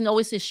 I can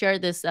always just share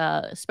this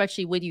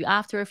spreadsheet with you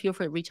after. Feel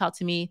free to reach out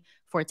to me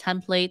for a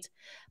template.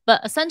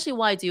 But essentially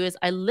what I do is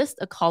I list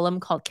a column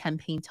called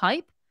campaign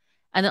type.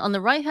 And then on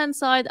the right-hand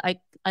side,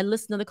 I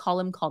list another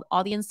column called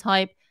audience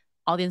type,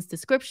 audience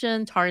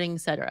description, targeting,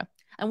 etc.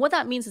 And what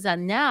that means is that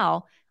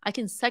now I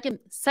can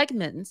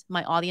segment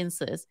my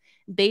audiences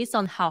based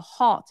on how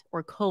hot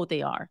or cold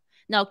they are.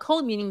 Now,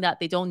 cold meaning that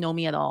they don't know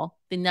me at all.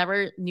 They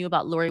never knew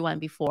about Laurie Wang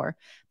before,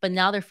 but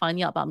now they're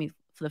finding out about me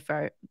for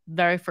the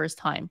very first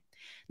time.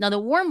 Now, the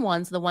warm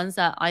ones, the ones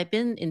that I've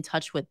been in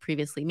touch with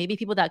previously, maybe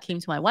people that came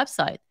to my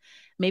website,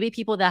 maybe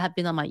people that have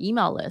been on my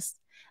email list,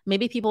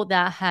 maybe people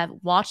that have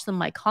watched some of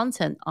my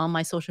content on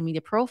my social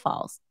media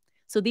profiles.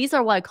 So these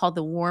are what I call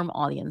the warm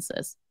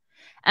audiences.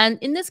 And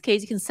in this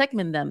case, you can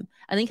segment them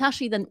and then you can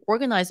actually then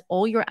organize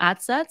all your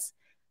ad sets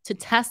to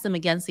test them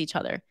against each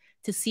other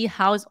to see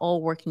how it's all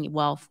working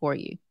well for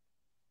you.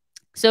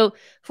 So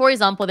for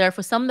example,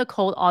 for some of the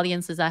cold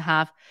audiences I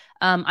have,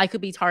 I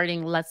could be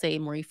targeting, let's say,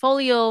 Marie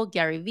Folio,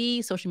 Gary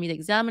Vee, Social Media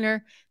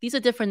Examiner. These are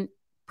different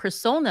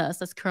personas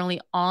that's currently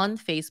on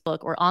Facebook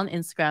or on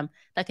Instagram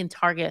that can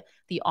target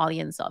the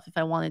audience of if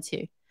I wanted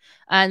to.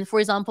 And for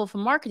example, for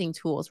marketing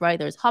tools, right?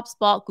 There's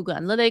HubSpot, Google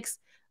Analytics,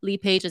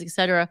 lead pages,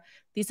 etc.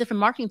 These different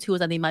marketing tools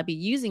that they might be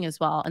using as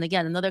well. And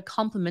again, another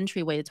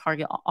complementary way to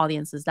target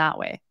audiences that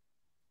way.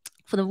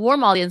 For the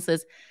warm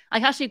audiences, I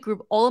can actually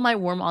group all of my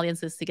warm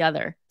audiences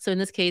together. So in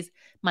this case,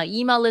 my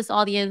email list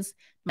audience,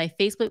 my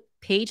Facebook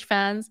page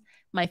fans,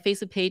 my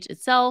Facebook page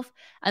itself,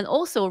 and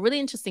also a really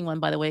interesting one,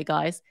 by the way,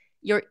 guys,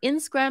 your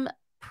Instagram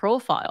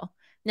profile.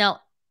 Now,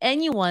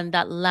 anyone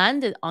that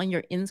landed on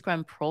your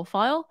Instagram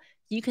profile,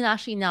 you can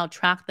actually now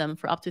track them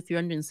for up to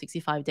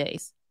 365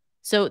 days.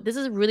 So this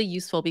is really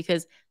useful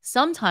because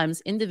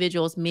sometimes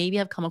individuals maybe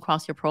have come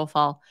across your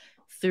profile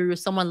through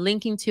someone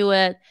linking to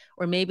it,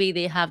 or maybe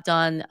they have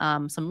done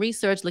some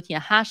research looking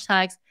at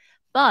hashtags,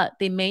 but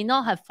they may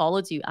not have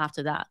followed you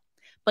after that.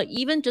 But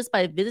even just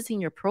by visiting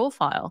your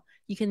profile,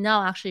 you can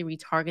now actually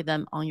retarget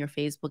them on your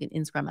Facebook and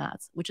Instagram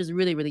ads, which is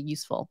really, really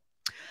useful.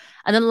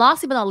 And then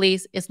lastly but not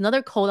least, it's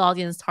another cold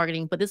audience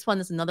targeting, but this one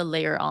is another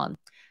layer on.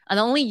 And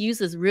I only use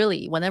this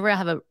really whenever I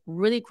have a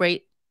really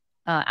great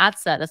ad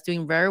set that's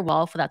doing very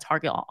well for that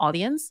target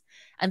audience.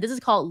 And this is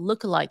called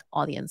lookalike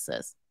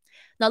audiences.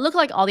 Now,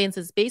 lookalike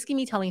audiences is basically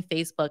me telling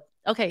Facebook,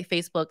 okay,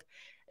 Facebook,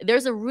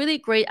 there's a really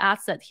great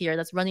ad set here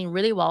that's running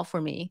really well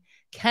for me.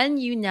 Can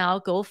you now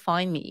go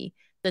find me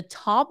the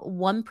top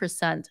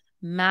 1%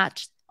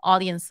 matched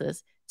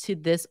audiences to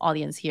this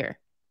audience here?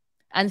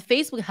 And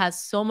Facebook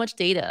has so much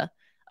data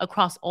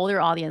across all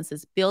their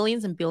audiences,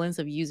 billions and billions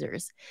of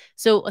users.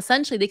 So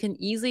essentially, they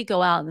can easily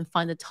go out and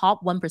find the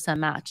top 1%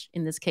 match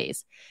in this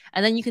case.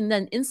 And then you can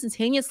then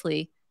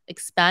instantaneously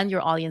expand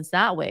your audience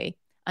that way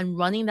and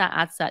running that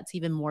ad set to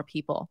even more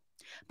people.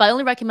 But I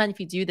only recommend if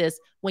you do this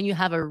when you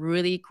have a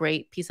really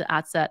great piece of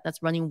ad set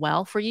that's running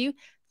well for you,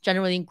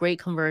 generating great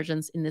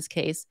conversions in this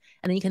case.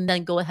 And then you can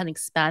then go ahead and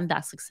expand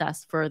that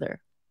success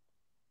further.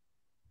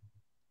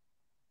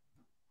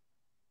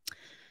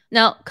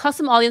 Now,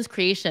 custom audience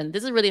creation.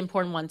 This is a really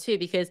important one too,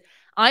 because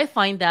I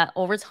find that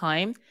over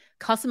time,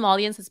 custom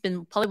audience has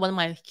been probably one of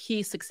my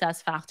key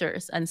success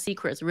factors and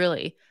secrets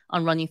really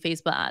on running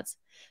Facebook ads.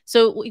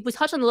 So we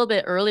touched on a little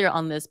bit earlier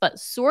on this, but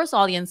source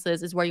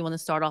audiences is where you want to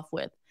start off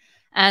with.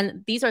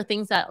 And these are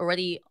things that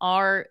already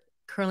are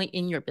currently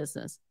in your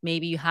business.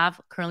 Maybe you have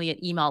currently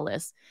an email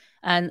list,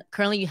 and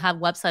currently you have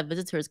website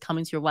visitors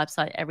coming to your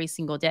website every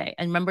single day.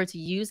 And remember to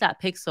use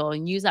that pixel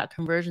and use that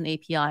conversion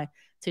API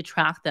to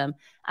track them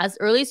as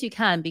early as you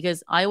can,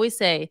 because I always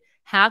say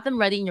have them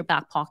ready in your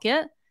back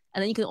pocket,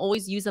 and then you can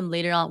always use them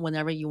later on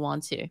whenever you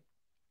want to.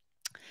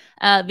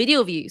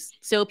 Video views.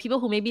 So people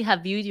who maybe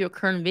have viewed your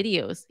current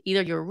videos,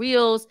 either your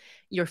reels,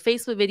 your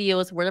Facebook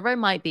videos, whatever it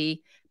might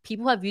be,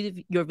 people have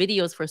viewed your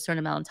videos for a certain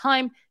amount of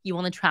time, you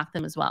want to track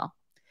them as well.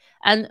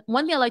 And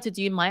one thing I like to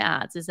do in my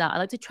ads is that I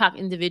like to track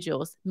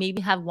individuals,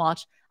 maybe have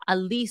watched at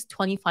least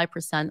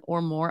 25%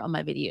 or more of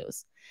my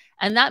videos.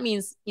 And that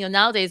means,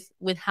 nowadays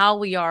with how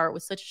we are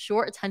with such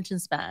short attention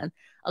span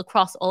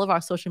across all of our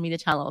social media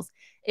channels,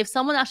 if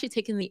someone actually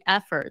taken the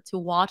effort to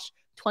watch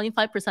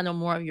 25% or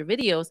more of your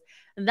videos,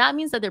 that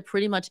means that they're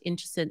pretty much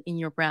interested in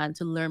your brand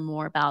to learn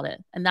more about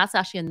it. And that's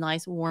actually a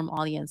nice warm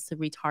audience to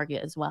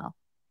retarget as well.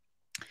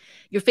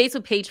 Your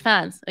Facebook page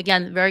fans,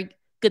 again, very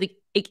good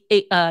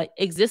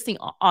existing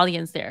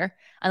audience there,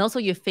 and also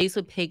your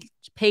Facebook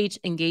page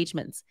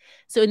engagements.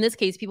 So in this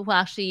case, people who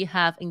actually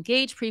have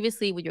engaged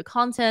previously with your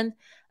content,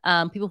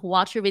 people who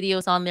watch your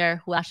videos on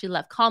there, who actually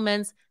left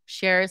comments,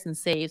 shares, and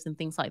saves, and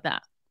things like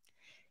that.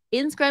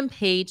 Instagram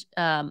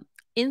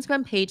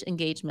page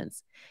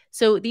engagements.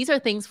 So these are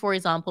things, for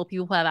example,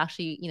 people who have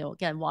actually,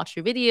 again, watched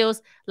your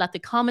videos, left a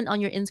comment on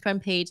your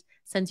Instagram page,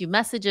 sent you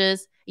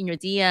messages in your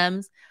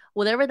DMs,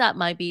 whatever that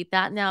might be,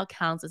 that now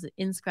counts as an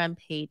Instagram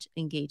page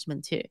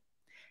engagement too.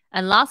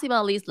 And lastly but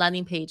not least,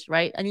 landing page,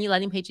 right? Any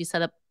landing page you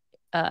set up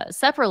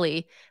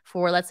separately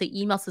for, let's say,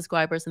 email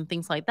subscribers and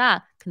things like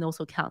that can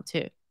also count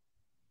too.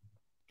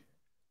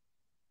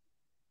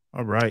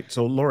 All right.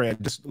 So, Laurie, I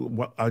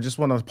just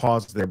want to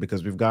pause there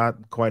because we've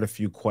got quite a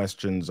few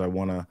questions. I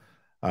want to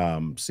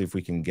see if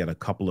we can get a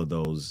couple of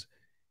those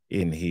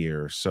in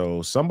here.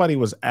 So somebody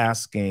was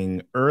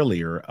asking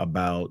earlier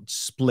about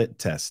split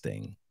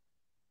testing,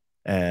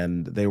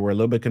 and they were a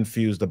little bit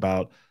confused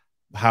about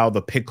how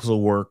the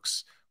pixel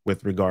works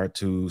with regard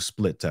to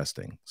split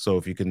testing. So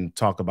if you can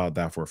talk about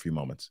that for a few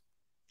moments.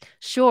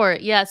 Sure.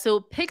 Yeah. So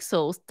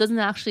pixels doesn't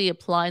actually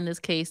apply in this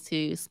case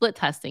to split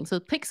testing. So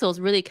pixels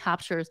really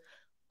captures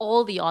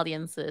all the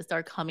audiences that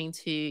are coming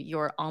to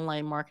your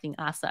online marketing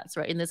assets,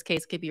 right? In this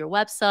case, it could be your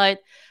website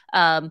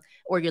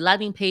or your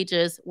landing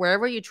pages,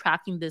 wherever you're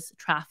tracking this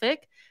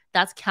traffic,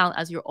 that's count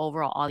as your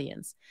overall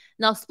audience.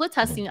 Now, split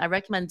testing, I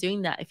recommend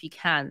doing that if you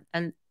can.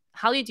 And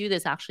how you do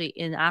this actually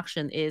in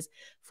action is,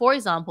 for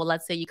example,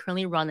 let's say you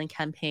currently run a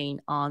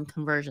campaign on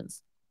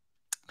conversions.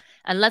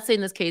 And let's say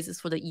in this case, it's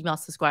for the email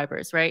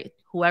subscribers, right?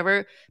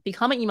 Whoever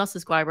become an email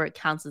subscriber, it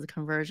counts as a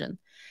conversion.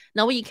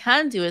 Now, what you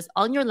can do is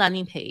on your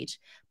landing page,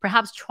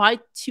 perhaps try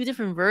 2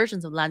 different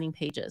versions of landing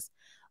pages.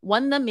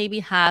 One of them maybe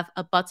have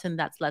a button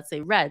that's, let's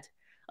say, red.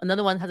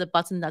 Another one has a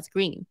button that's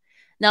green.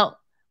 Now,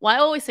 what I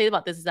always say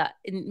about this is that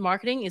in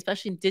marketing,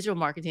 especially in digital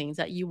marketing, is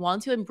that you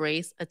want to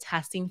embrace a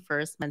testing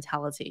first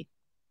mentality.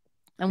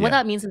 And what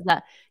that means is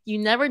that you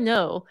never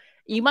know.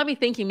 You might be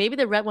thinking maybe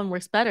the red one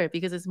works better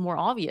because it's more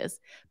obvious,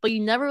 but you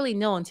never really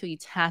know until you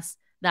test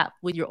that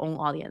with your own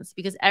audience,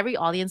 because every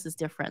audience is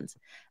different.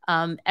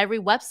 Every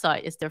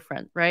website is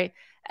different, right?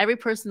 Every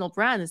personal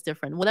brand is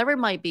different. Whatever it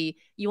might be,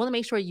 you want to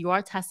make sure you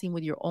are testing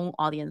with your own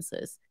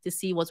audiences to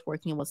see what's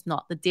working and what's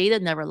not. The data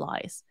never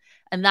lies.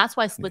 And that's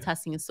why split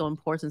testing is so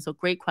important. So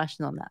great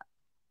question on that.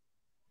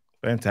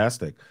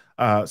 Fantastic.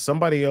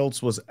 Somebody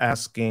else was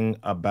asking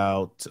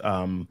about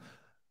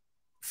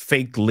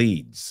fake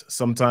leads.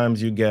 Sometimes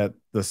you get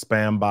the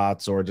spam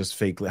bots or just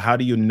fake. How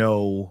do you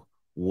know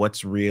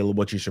what's real,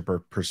 what you should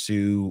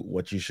pursue,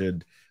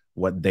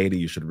 what data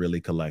you should really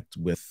collect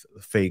with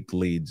fake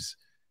leads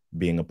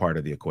being a part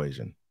of the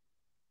equation?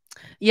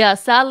 Yeah,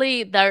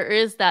 sadly, there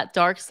is that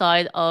dark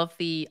side of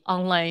the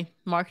online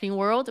marketing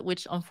world,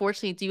 which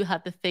unfortunately do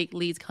have the fake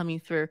leads coming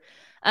through.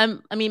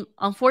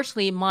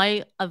 Unfortunately,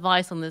 my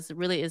advice on this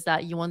really is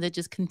that you want to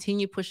just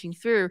continue pushing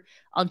through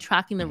on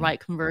tracking the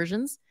right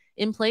conversions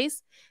in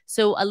place.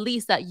 So at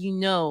least that,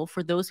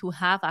 for those who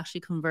have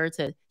actually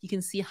converted, you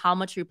can see how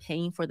much you're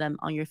paying for them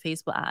on your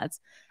Facebook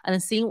ads and then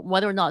seeing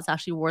whether or not it's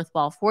actually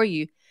worthwhile for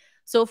you.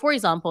 So for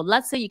example,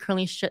 let's say you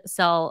currently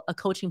sell a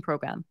coaching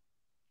program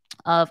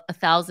of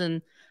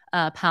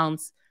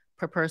 £1,000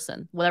 per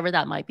person, whatever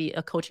that might be,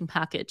 a coaching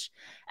package.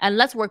 And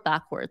let's work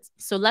backwards.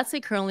 So let's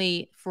say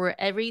currently for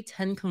every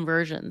 10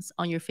 conversions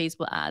on your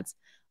Facebook ads,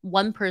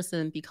 1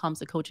 person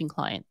becomes a coaching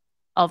client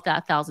of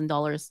that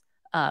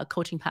 $1,000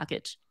 coaching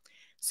package.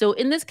 So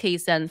in this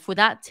case, then for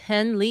that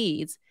 10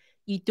 leads,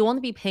 you don't want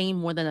to be paying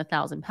more than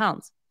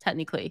 £1,000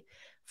 technically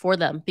for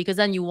them, because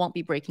then you won't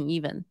be breaking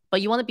even.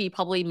 But you want to be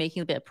probably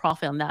making a bit of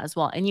profit on that as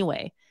well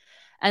anyway.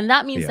 And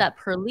that means that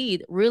per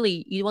lead,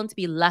 really, you want to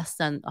be less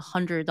than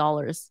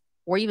 $100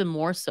 or even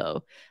more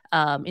so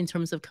in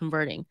terms of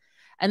converting.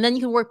 And then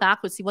you can work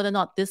backwards, see whether or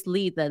not this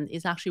lead then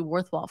is actually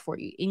worthwhile for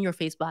you in your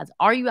Facebook ads.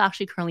 Are you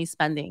actually currently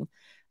spending,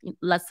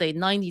 let's say,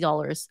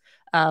 $90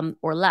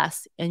 or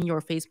less in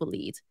your Facebook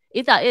leads?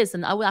 If that is,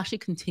 then I would actually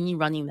continue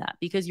running that,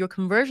 because your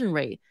conversion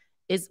rate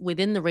is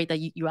within the rate that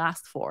you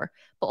asked for.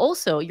 But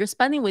also, you're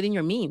spending within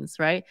your means,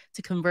 right,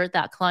 to convert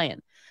that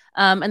client.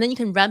 And then you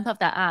can ramp up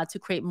that ad to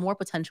create more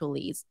potential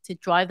leads to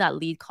drive that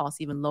lead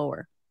cost even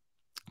lower.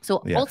 So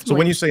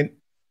ultimately, so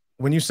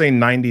when you say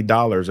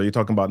 $90, are you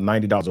talking about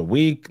 $90 a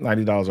week,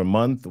 $90 a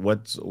month?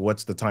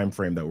 What's the time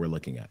frame that we're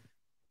looking at?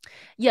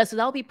 Yeah, so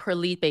that'll be per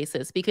lead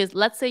basis, because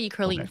let's say you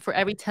currently, for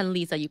every 10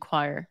 leads that you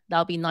acquire,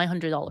 that'll be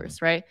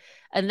 $900, right?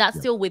 And that's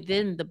still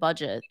within the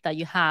budget that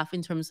you have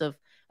in terms of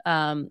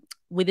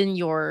within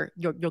your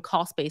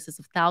cost basis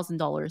of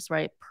 $1,000,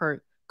 right,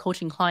 per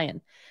coaching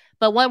client.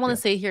 But what I want to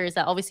say here is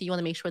that obviously you want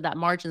to make sure that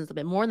margin is a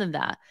bit more than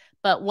that.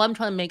 But what I'm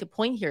trying to make a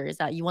point here is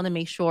that you want to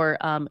make sure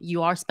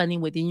you are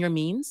spending within your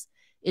means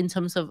in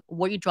terms of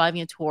what you're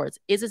driving it towards.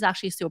 Is this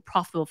actually still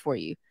profitable for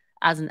you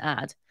as an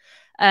ad?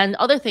 And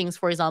other things,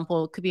 for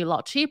example, could be a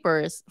lot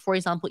cheaper. For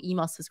example,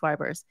 email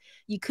subscribers.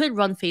 You could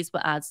run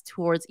Facebook ads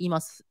towards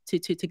emails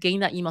to gain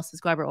that email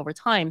subscriber over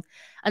time.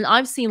 And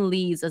I've seen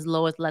leads as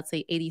low as, let's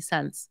say, 80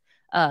 cents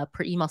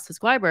per email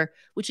subscriber,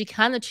 which you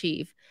can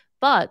achieve.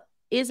 But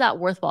is that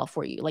worthwhile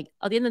for you? Like,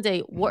 at the end of the day,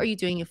 what are you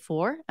doing it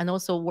for? And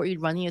also, what are you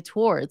running it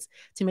towards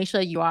to make sure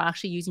that you are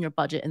actually using your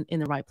budget in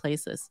the right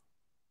places?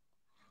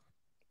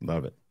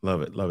 Love it.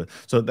 Love it. Love it.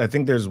 So I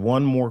think there's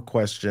one more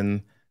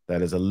question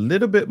that is a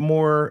little bit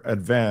more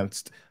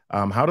advanced.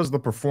 How does the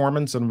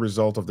performance and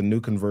result of the new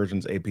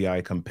conversions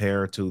API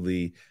compare to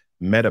the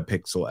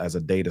Metapixel as a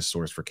data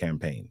source for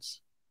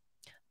campaigns?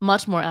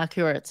 Much more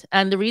accurate.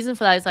 And the reason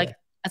for that is, like,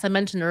 as I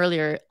mentioned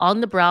earlier, on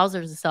the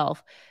browsers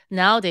itself,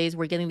 nowadays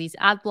we're getting these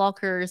ad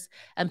blockers,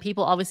 and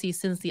people, obviously,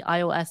 since the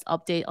iOS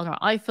update on our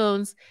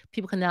iPhones,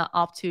 people can now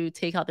opt to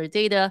take out their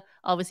data,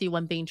 obviously,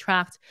 when being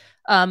tracked.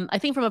 I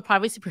think from a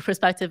privacy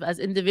perspective, as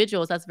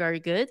individuals, that's very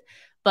good.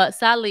 But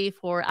sadly,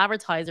 for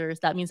advertisers,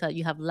 that means that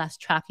you have less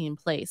tracking in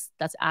place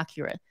that's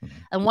accurate.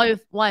 And what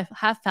I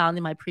have found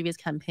in my previous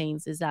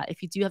campaigns is that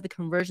if you do have the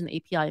conversion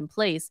API in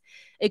place,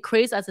 it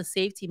creates as a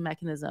safety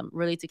mechanism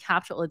really to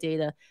capture all the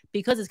data,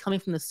 because it's coming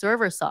from the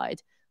server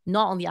side,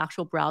 not on the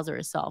actual browser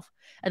itself.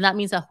 And that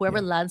means that whoever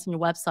lands on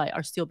your website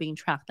are still being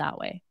tracked that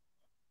way.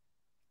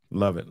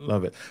 Love it.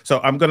 Love it.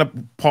 So I'm going to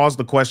pause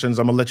the questions.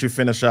 I'm going to let you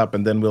finish up,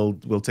 and then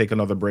we'll take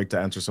another break to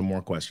answer some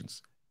more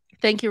questions.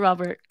 Thank you,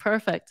 Robert.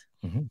 Perfect.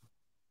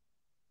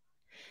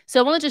 So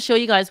I wanted to show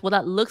you guys what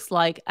that looks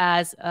like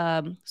as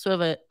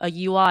sort of a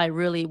UI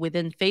really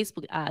within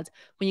Facebook ads.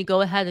 When you go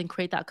ahead and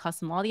create that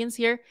custom audience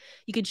here,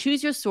 you can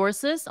choose your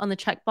sources on the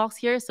checkbox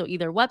here. So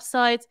either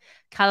websites,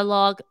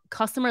 catalog,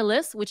 customer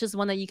list, which is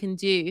one that you can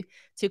do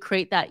to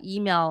create that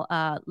email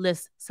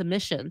list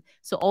submission.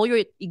 So all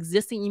your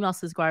existing email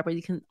subscribers,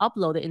 you can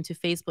upload it into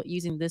Facebook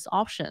using this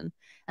option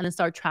and then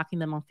start tracking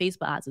them on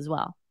Facebook ads as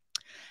well.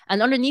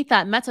 And underneath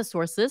that, meta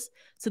sources.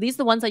 So these are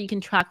the ones that you can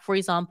track, for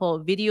example,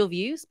 video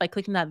views by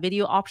clicking that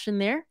video option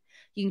there.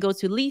 You can go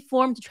to lead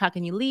form to track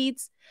any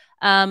leads.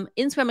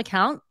 Instagram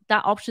account,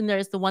 that option there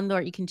is the one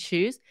where you can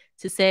choose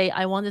to say,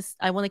 I want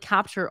to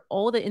capture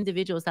all the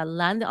individuals that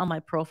landed on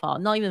my profile,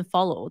 not even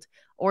followed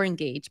or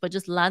engaged, but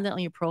just landed on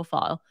your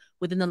profile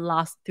within the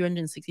last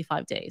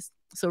 365 days.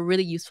 So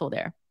really useful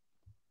there.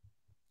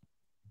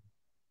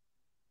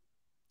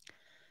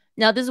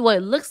 Now, this is what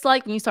it looks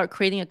like when you start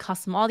creating a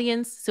custom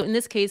audience. So in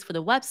this case, for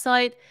the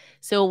website,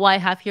 so what I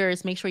have here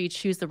is make sure you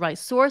choose the right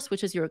source,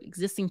 which is your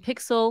existing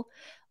pixel,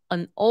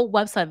 and all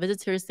website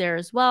visitors there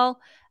as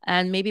well,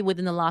 and maybe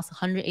within the last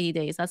 180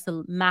 days. That's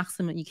the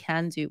maximum you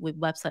can do with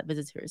website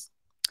visitors.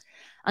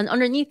 And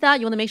underneath that,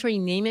 you want to make sure you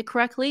name it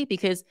correctly,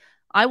 because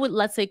I would,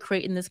 let's say,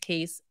 create in this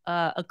case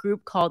a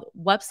group called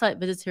website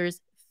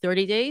visitors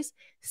 30 days,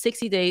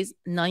 60 days,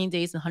 90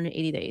 days, and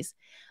 180 days.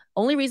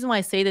 Only reason why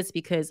I say this is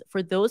because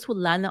for those who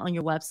landed on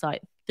your website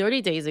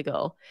 30 days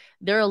ago,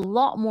 they're a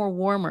lot more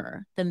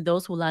warmer than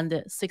those who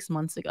landed 6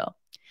 months ago.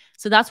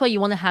 So that's why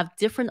you want to have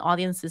different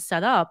audiences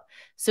set up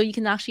so you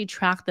can actually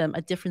track them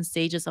at different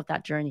stages of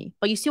that journey.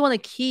 But you still want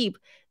to keep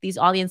these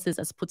audiences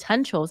as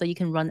potentials that you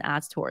can run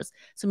ads towards.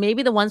 So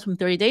maybe the ones from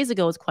 30 days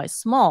ago is quite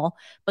small,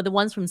 but the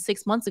ones from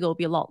 6 months ago will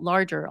be a lot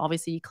larger.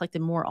 Obviously, you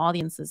collected more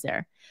audiences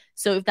there.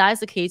 So if that is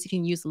the case, you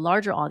can use the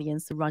larger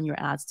audience to run your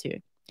ads too.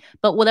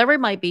 But whatever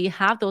it might be,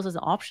 have those as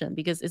an option,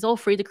 because it's all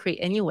free to create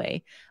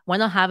anyway. Why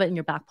not have it in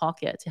your back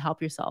pocket to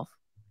help yourself?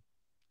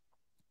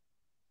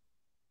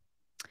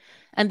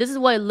 And this is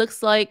what it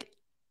looks like.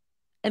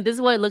 And this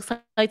is what it looks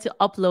like to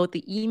upload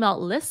the email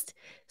list.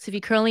 So if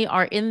you currently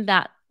are in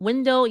that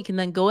window, you can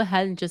then go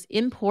ahead and just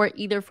import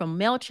either from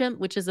MailChimp,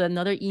 which is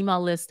another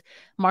email list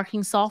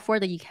marketing software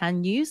that you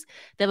can use.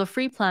 They have a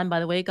free plan, by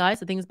the way,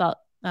 guys. I think it's about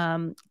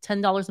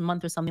 $10 a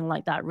month or something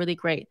like that. Really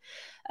great.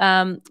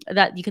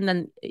 That you can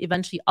then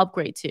eventually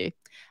upgrade to.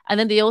 And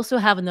then they also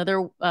have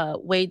another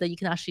way that you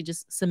can actually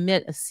just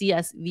submit a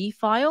CSV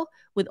file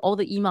with all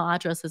the email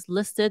addresses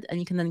listed, and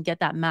you can then get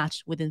that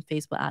matched within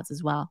Facebook ads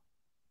as well.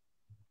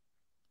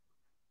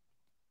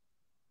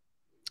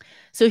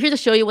 So here to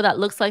show you what that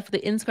looks like for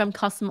the Instagram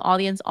custom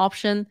audience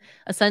option.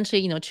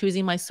 Essentially,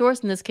 choosing my source.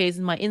 In this case,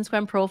 in my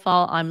Instagram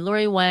profile, I'm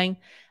Laurie Wang.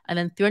 And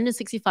then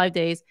 365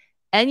 days,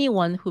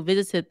 anyone who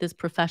visited this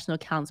professional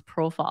account's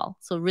profile.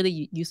 So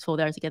really useful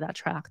there to get that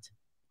tracked.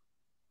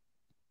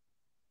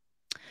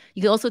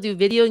 You can also do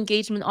video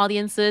engagement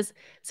audiences.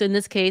 So in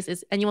this case,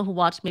 it's anyone who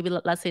watched, maybe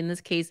let's say in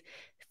this case,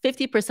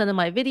 50% of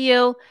my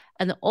video,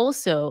 and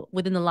also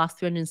within the last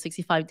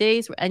 365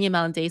 days or any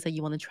amount of days that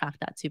you want to track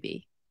that to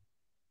be.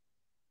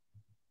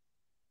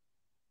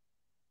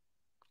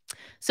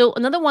 So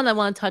another one I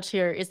want to touch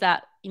here is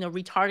that,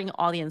 retargeting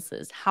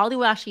audiences. How do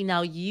we actually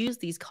now use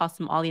these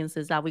custom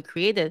audiences that we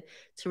created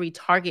to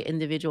retarget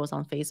individuals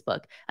on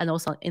Facebook and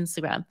also on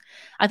Instagram?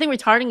 I think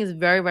retargeting is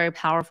very, very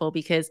powerful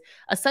because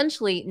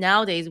essentially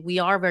nowadays we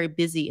are very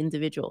busy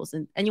individuals.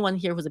 And anyone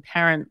here who's a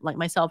parent like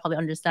myself probably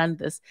understand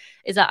this,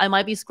 is that I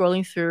might be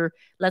scrolling through,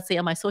 let's say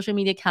on my social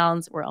media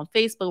accounts or on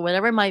Facebook,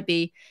 whatever it might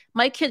be.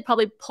 My kid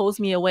probably pulls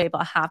me away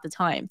about half the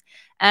time.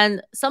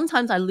 And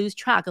sometimes I lose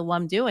track of what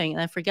I'm doing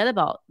and I forget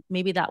about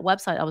maybe that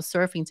website I was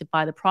surfing to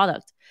buy the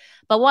product.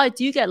 But what I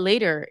do get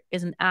later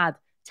is an ad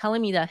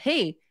telling me that,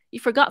 hey, you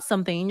forgot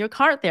something in your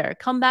cart there.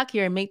 Come back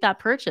here and make that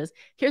purchase.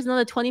 Here's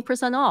another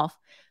 20% off.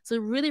 So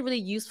really, really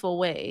useful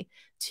way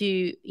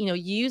to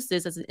use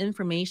this as an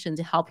information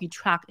to help you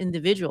track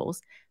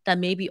individuals that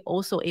may be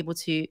also able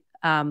to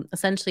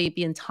essentially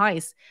be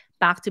enticed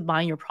back to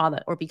buying your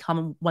product or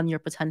become one of your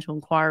potential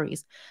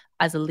inquiries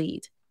as a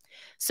lead.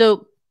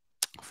 So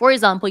for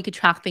example, you could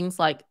track things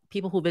like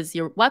people who visited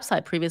your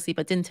website previously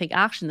but didn't take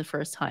action the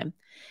first time.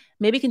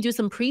 Maybe you can do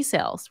some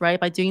pre-sales, right?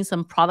 By doing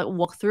some product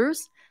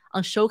walkthroughs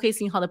on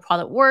showcasing how the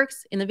product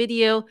works in the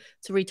video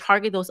to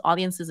retarget those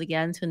audiences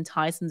again to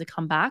entice them to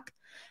come back.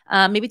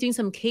 Maybe doing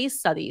some case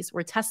studies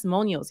or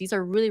testimonials. These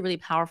are really, really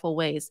powerful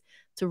ways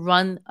to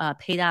run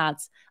paid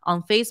ads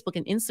on Facebook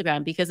and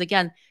Instagram because,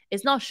 again,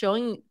 it's not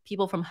showing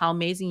people from how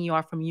amazing you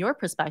are from your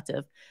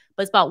perspective,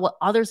 but it's about what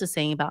others are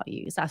saying about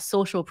you. It's that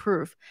social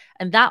proof.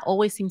 And that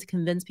always seems to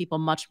convince people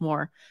much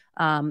more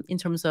in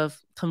terms of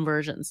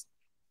conversions.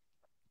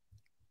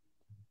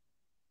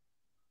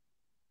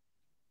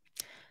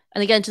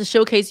 And again, to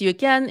showcase you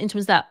again in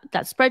terms of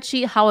that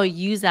spreadsheet, how I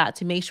use that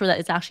to make sure that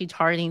it's actually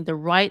targeting the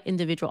right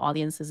individual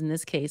audiences in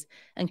this case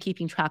and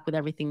keeping track with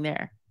everything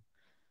there.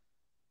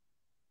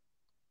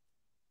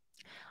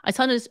 I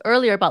told you this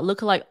earlier about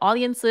lookalike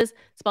audiences.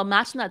 It's about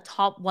matching that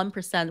top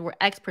 1% or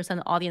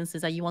X%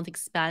 audiences that you want to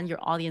expand your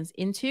audience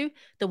into,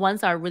 the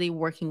ones that are really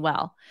working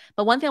well.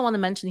 But one thing I want to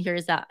mention here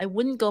is that I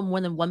wouldn't go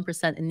more than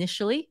 1%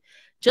 initially,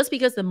 just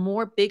because the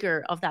more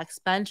bigger of that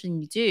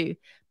expansion you do,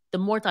 the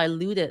more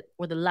diluted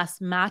or the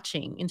less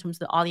matching in terms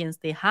of the audience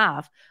they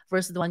have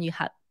versus the one you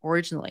had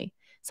originally.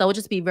 So I would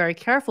just be very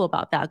careful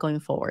about that going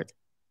forward.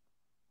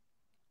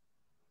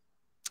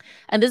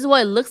 And this is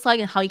what it looks like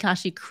and how you can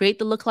actually create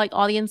the lookalike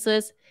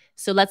audiences.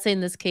 So let's say in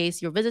this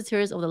case, your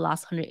visitors over the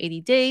last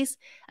 180 days,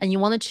 and you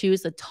want to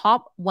choose the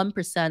top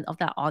 1% of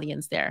that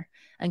audience there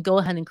and go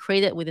ahead and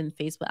create it within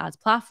Facebook ads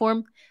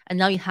platform. And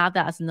now you have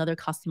that as another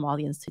custom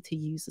audience to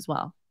use as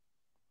well.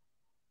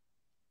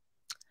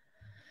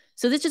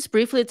 So this just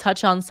briefly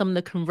touch on some of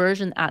the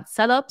conversion ad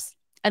setups.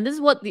 And this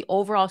is what the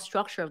overall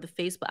structure of the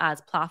Facebook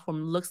ads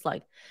platform looks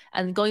like.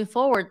 And going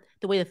forward,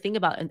 the way to think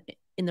about it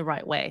in the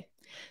right way.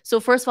 So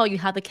first of all, you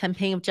have the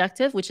campaign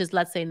objective, which is,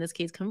 let's say in this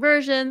case,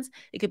 conversions.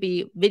 It could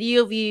be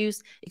video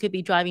views. It could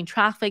be driving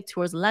traffic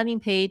towards the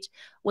landing page.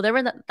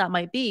 Whatever that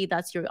might be,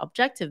 that's your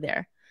objective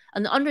there.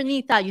 And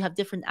underneath that, you have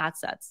different ad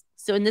sets.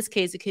 So in this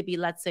case, it could be,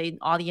 let's say, an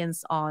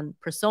audience on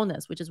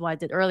personas, which is what I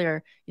did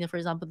earlier. For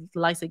example, the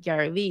likes of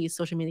Gary Vee,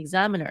 Social Media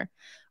Examiner.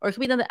 Or it could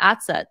be another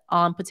ad set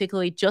on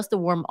particularly just the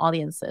warm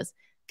audiences.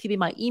 It could be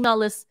my email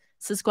list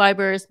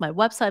subscribers, my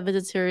website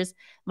visitors,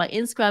 my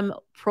Instagram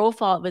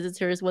profile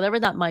visitors, whatever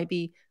that might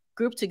be,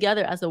 grouped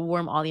together as a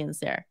warm audience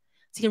there.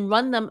 So you can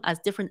run them as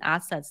different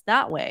ad sets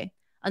that way.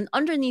 And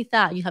underneath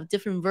that, you have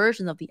different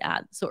versions of the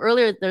ad. So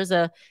earlier, there's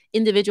a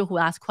individual who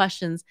asked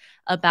questions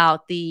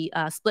about the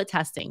split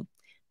testing.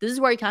 This is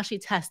where you can actually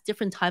test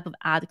different type of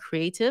ad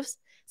creatives.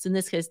 So in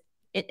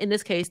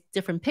this case,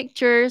 different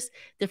pictures,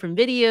 different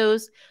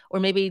videos, or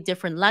maybe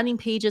different landing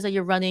pages that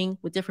you're running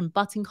with different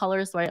button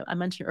colors, right? I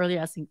mentioned earlier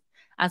as an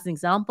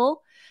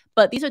example.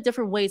 But these are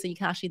different ways that you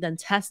can actually then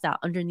test out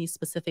underneath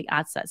specific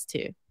ad sets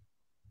too.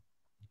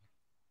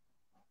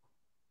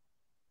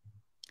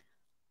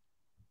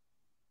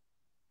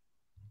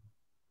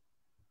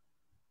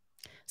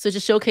 So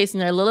just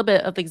showcasing a little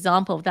bit of the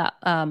example of that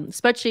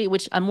spreadsheet,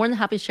 which I'm more than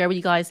happy to share with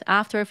you guys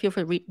after. Feel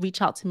free to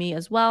reach out to me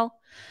as well.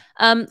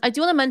 I do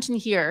want to mention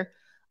here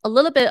a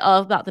little bit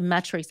about the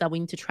metrics that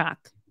we need to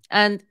track.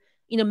 And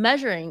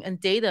measuring and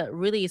data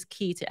really is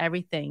key to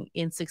everything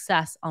in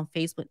success on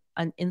Facebook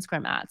and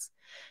Instagram ads.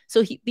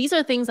 So these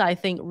are things I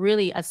think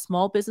really as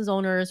small business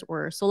owners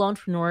or solo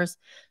entrepreneurs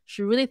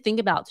should really think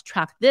about to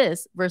track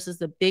this versus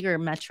the bigger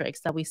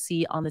metrics that we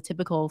see on the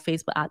typical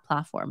Facebook ad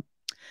platform.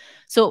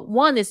 So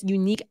one is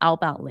unique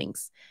outbound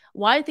links.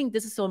 Why I think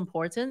this is so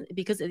important,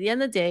 because at the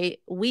end of the day,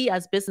 we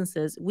as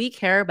businesses, we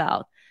care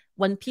about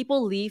when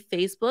people leave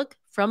Facebook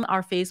from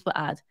our Facebook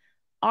ad,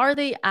 are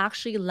they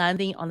actually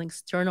landing on an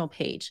external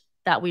page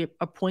that we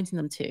are pointing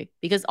them to?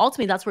 Because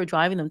ultimately that's what we're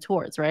driving them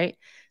towards, right?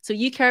 So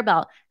you care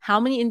about how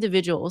many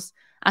individuals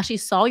actually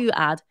saw your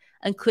ad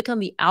and click on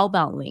the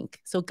outbound link.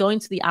 So going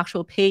to the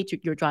actual page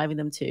you're driving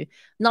them to,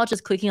 not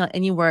just clicking on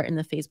anywhere in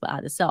the Facebook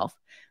ad itself.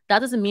 That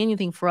doesn't mean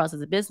anything for us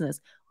as a business.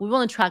 We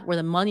want to track where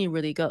the money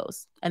really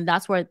goes. And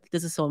that's why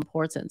this is so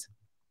important.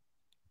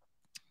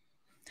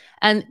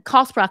 And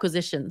cost per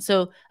acquisition.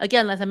 So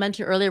again, as I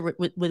mentioned earlier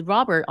with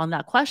Robert on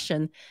that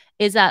question,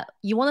 is that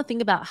you want to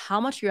think about how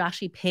much you're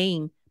actually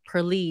paying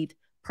per lead,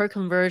 per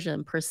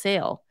conversion, per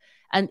sale.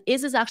 And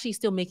is this actually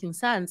still making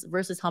sense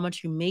versus how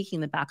much you're making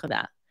in the back of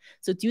that?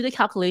 So do the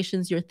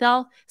calculations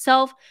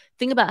yourself.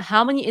 Think about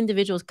how many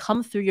individuals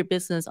come through your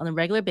business on a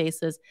regular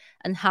basis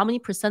and how many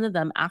 % of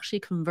them actually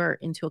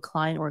convert into a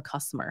client or a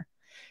customer.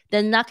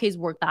 Then in that case,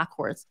 work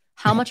backwards.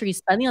 How much are you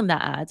spending on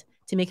that ad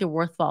to make it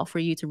worthwhile for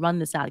you to run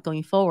this ad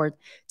going forward,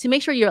 to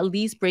make sure you're at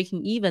least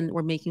breaking even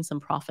or making some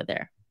profit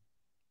there?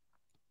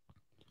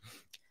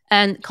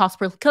 And cost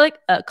per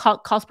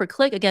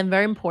click, again,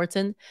 very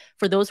important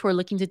for those who are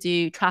looking to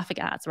do traffic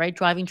ads, right?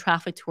 Driving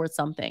traffic towards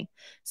something.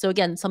 So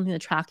again, something to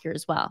track here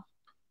as well.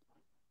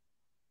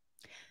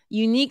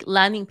 Unique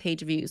landing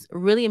page views, a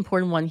really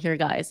important one here,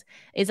 guys,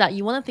 is that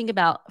you want to think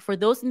about for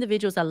those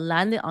individuals that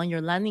landed on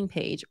your landing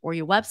page or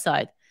your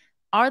website,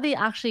 did they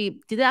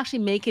actually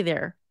make it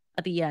there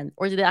at the end,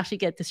 or did they actually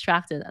get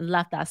distracted and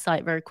left that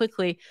site very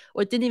quickly,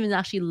 or didn't even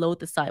actually load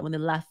the site when they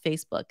left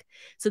Facebook?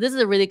 So this is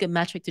a really good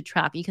metric to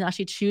track. You can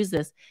actually choose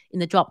this in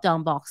the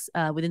drop-down box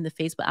within the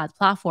Facebook ads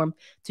platform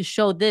to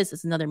show this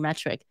as another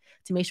metric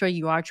to make sure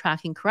you are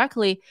tracking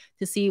correctly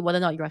to see whether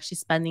or not you're actually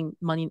spending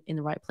money in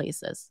the right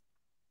places.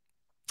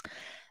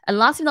 And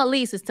last but not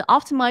least is to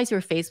optimize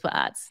your Facebook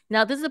ads.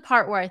 Now, this is the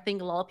part where I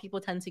think a lot of people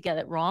tend to get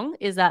it wrong,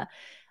 is that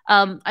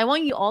I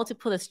want you all to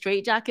put a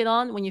straitjacket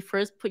on when you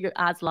first put your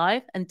ads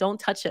live and don't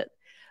touch it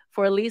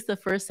for at least the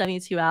first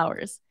 72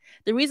 hours.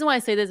 The reason why I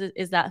say this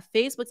is that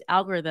Facebook's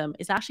algorithm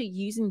is actually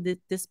using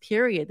this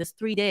period, this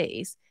 3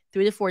 days,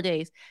 3 to 4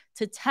 days,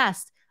 to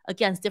test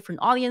against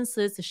different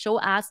audiences, to show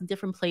ads in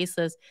different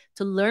places,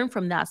 to learn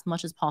from that as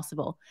much as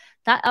possible.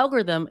 That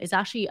algorithm is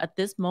actually at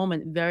this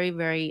moment very,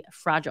 very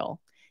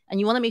fragile. And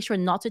you want to make sure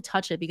not to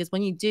touch it, because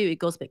when you do, it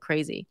goes a bit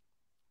crazy.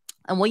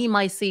 And what you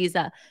might see is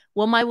that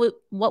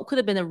what could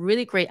have been a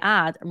really great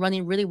ad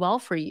running really well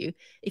for you,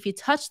 if you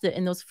touched it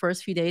in those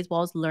first few days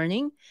while it's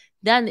learning,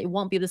 then it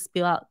won't be able to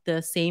spill out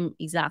the same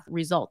exact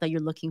result that you're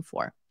looking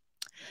for.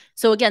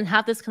 So again,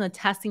 have this kind of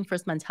testing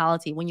first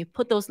mentality. When you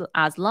put those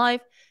ads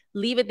live,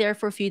 leave it there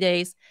for a few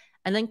days,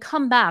 and then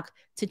come back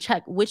to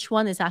check which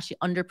one is actually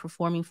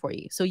underperforming for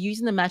you. So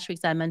using the metrics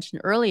that I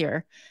mentioned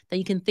earlier, that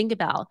you can think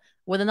about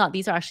whether or not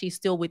these are actually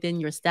still within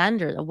your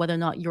standard, or whether or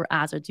not your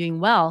ads are doing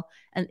well,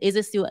 and is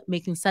it still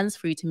making sense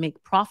for you to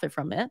make profit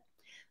from it?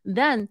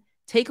 Then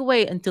take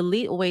away and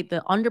delete away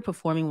the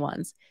underperforming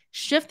ones,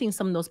 shifting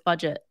some of those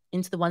budget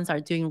into the ones that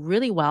are doing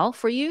really well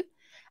for you.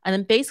 And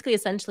then basically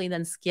essentially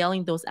then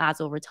scaling those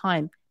ads over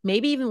time,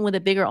 maybe even with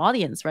a bigger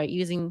audience, right?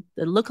 Using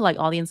the lookalike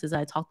audiences that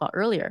I talked about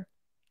earlier.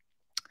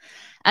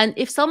 And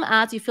if some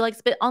ads you feel like it's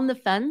a bit on the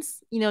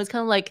fence, it's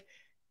kind of like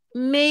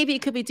maybe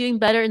it could be doing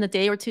better in a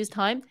day or two's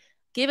time,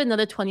 give it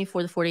another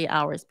 24 to 48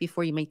 hours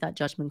before you make that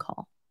judgment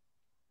call.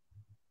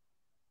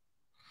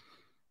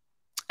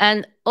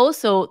 And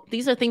also,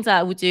 these are things that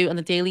I would do on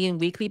a daily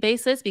and weekly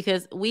basis,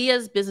 because we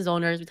as business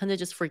owners, we tend to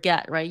just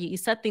forget, right? You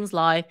set things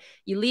live,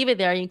 you leave it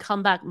there, and you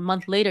come back a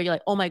month later, you're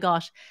like, oh my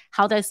gosh,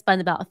 how did I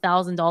spend about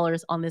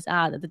 $1,000 on this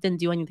ad that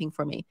didn't do anything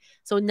for me?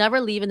 So never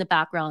leave in the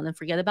background and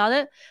forget about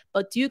it,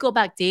 but do go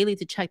back daily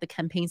to check the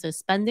campaigns are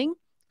spending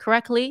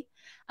correctly.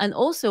 And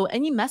also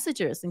any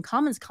messages and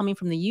comments coming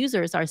from the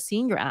users are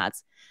seeing your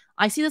ads.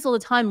 I see this all the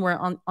time where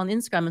on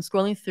Instagram and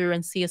scrolling through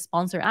and see a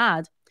sponsored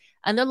ad,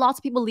 and there are lots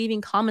of people leaving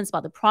comments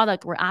about the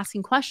product or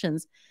asking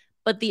questions,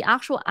 but the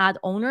actual ad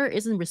owner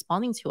isn't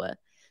responding to it.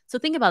 So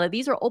think about it.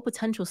 These are all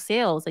potential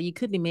sales that you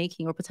could be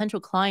making, or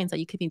potential clients that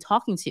you could be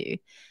talking to.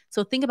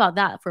 So think about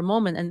that for a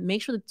moment, and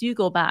make sure to do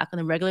go back on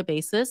a regular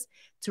basis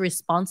to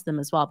respond to them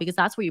as well, because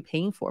that's what you're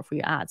paying for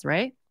your ads,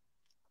 right?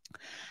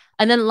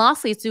 And then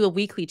lastly, is do a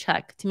weekly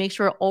check to make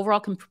sure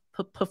overall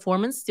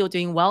performance still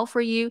doing well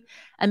for you,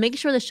 and making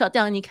sure to shut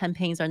down any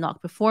campaigns that are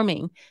not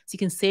performing, so you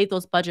can save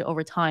those budget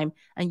over time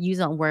and use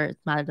it on where it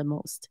matters the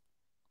most.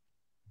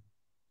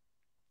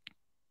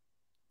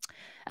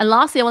 And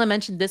lastly, I want to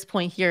mention this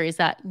point here is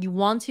that you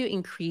want to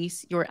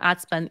increase your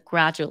ad spend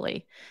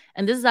gradually.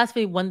 And this is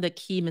actually one of the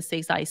key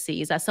mistakes I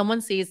see, is that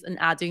someone sees an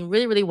ad doing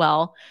really, really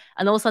well,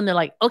 and all of a sudden they're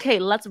like, okay,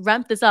 let's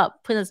ramp this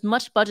up, put as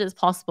much budget as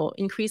possible,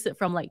 increase it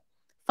from like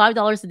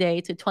 $5 a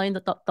day to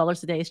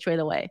 $20 a day straight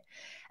away.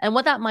 And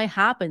what that might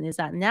happen is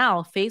that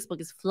now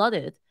Facebook is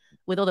flooded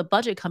with all the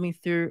budget coming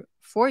through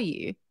for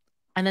you.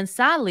 And then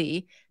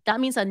sadly, that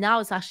means that now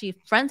it's actually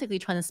frantically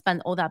trying to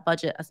spend all that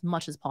budget as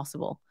much as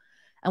possible.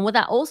 And what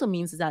that also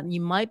means is that you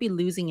might be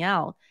losing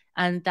out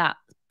and that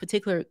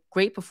particular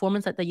great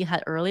performance that you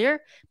had earlier,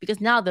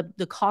 because now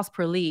the cost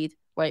per lead,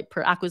 right,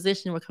 per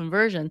acquisition or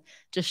conversion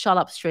just shot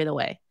up straight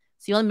away.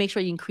 So you want to make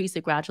sure you increase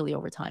it gradually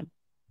over time.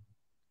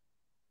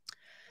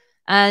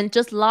 And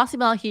just last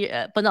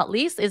but not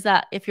least is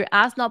that if your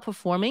ad's not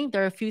performing,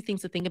 there are a few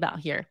things to think about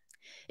here.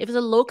 If it's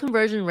a low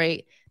conversion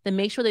rate, then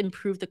make sure to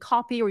improve the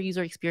copy or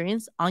user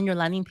experience on your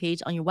landing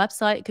page, on your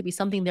website. It could be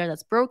something there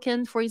that's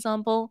broken, for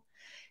example.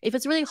 If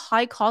it's really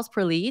high cost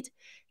per lead,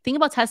 think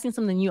about testing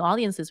some of the new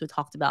audiences we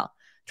talked about.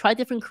 Try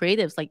different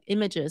creatives like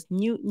images,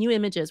 new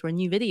images or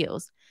new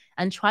videos,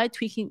 and try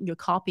tweaking your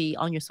copy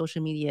on your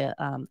social media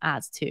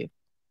ads too.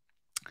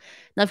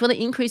 Now, if you want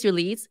to increase your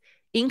leads,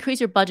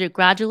 increase your budget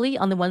gradually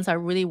on the ones that are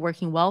really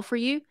working well for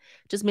you.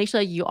 Just make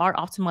sure that you are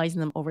optimizing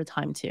them over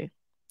time too.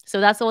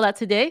 So that's all that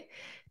today.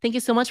 Thank you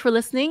so much for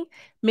listening.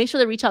 Make sure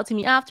to reach out to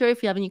me after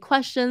if you have any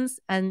questions.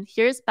 And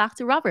here's back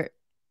to Robert.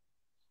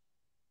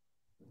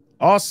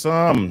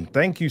 Awesome.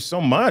 Thank you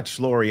so much,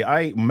 Laurie.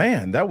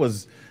 Man, that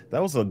was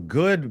a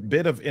good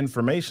bit of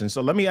information.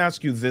 So let me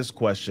ask you this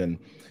question.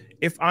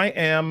 If I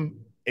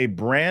am a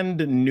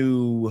brand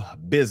new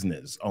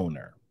business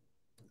owner,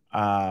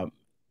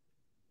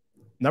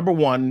 number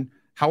one,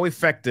 how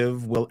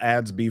effective will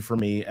ads be for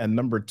me? And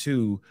number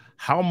two,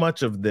 how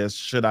much of this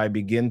should I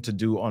begin to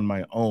do on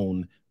my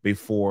own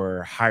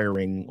before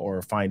hiring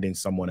or finding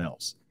someone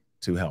else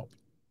to help?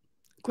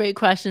 Great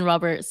question,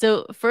 Robert.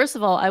 So first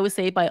of all, I would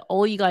say by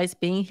all you guys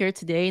being here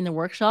today in the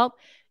workshop,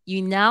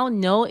 you now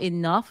know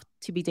enough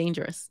to be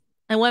dangerous.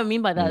 And what I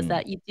mean by that is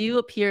that you do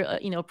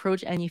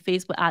approach any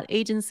Facebook ad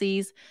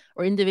agencies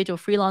or individual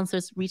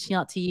freelancers reaching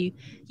out to you.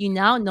 You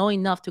now know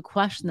enough to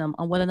question them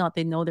on whether or not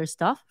they know their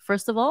stuff,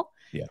 first of all.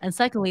 Yeah. And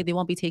secondly, they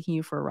won't be taking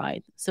you for a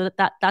ride. So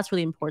that's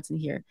really important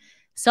here.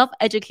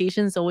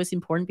 Self-education is always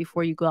important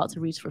before you go out to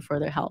reach for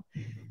further help.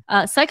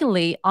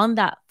 Secondly, on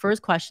that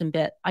first question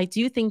bit, I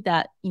do think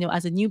that,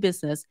 as a new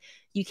business,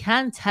 you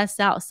can test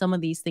out some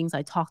of these things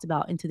I talked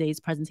about in today's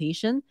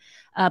presentation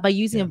by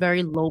using a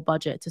very low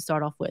budget to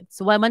start off with.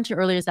 So what I mentioned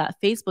earlier is that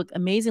Facebook,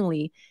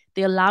 amazingly,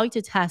 they allow you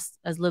to test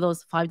as little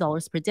as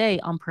 $5 per day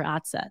on per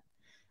ad set.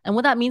 And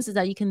what that means is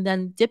that you can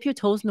then dip your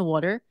toes in the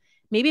water,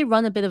 maybe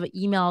run a bit of an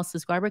email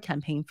subscriber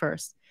campaign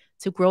first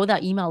to grow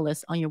that email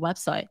list on your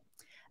website.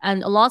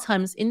 And a lot of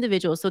times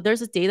individuals, so there's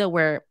this data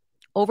where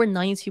over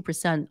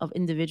 92% of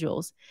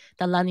individuals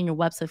that land on your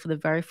website for the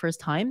very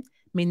first time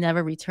may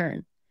never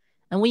return.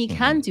 And what you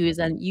can do is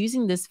then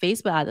using this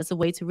Facebook ad as a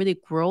way to really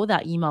grow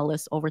that email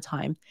list over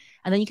time.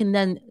 And then you can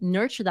then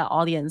nurture that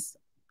audience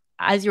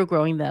as you're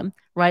growing them,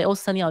 right?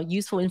 Also sending out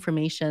useful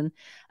information,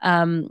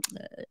 sending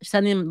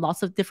them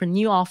lots of different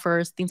new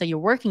offers, things that you're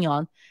working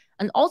on.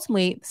 And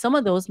ultimately, some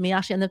of those may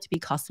actually end up to be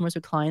customers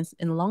or clients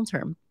in the long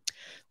term.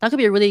 That could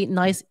be a really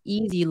nice,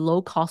 easy,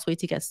 low-cost way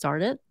to get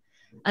started.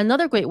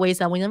 Another great way is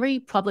that whenever you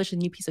publish a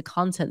new piece of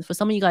content, for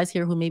some of you guys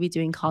here who may be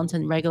doing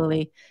content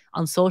regularly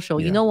on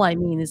social, you know what I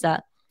mean, is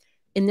that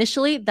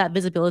initially that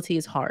visibility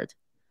is hard.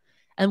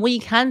 And what you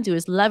can do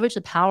is leverage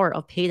the power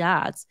of paid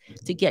ads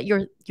to get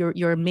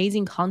your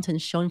amazing content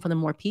shown in front of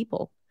more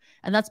people.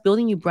 And that's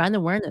building you brand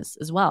awareness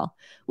as well,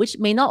 which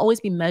may not always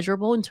be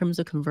measurable in terms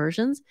of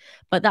conversions,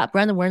 but that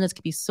brand awareness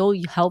can be so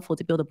helpful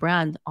to build a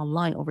brand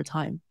online over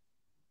time.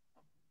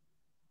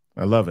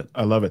 I love it.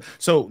 I love it.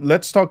 So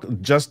let's talk,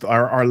 just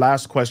our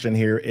last question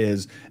here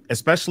is,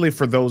 especially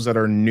for those that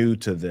are new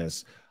to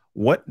this,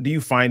 what do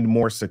you find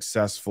more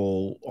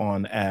successful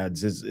on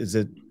ads? Is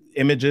it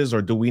images,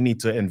 or do we need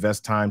to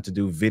invest time to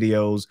do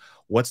videos?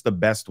 What's the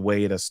best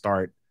way to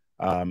start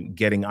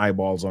getting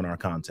eyeballs on our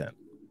content?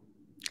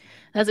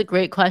 That's a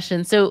great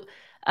question. So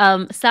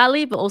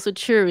sadly, but also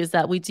true, is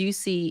that we do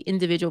see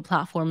individual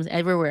platforms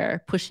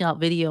everywhere pushing out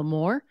video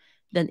more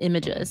than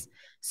images.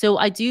 So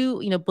I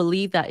do,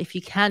 believe that if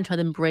you can try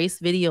to embrace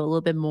video a little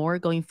bit more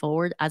going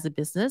forward as a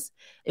business,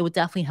 it would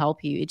definitely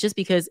help you. It's just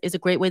because it's a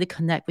great way to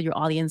connect with your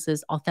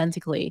audiences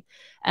authentically.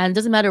 And it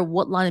doesn't matter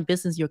what line of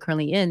business you're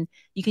currently in,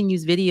 you can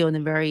use video in a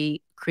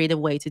very creative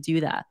way to do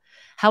that.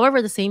 However,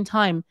 at the same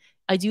time,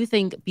 I do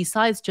think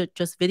besides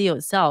just video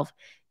itself,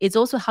 it's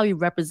also how you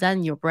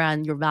represent your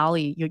brand, your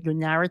value, your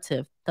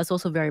narrative. That's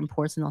also very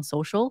important on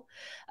social.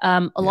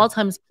 A lot of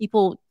times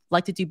people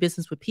like to do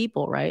business with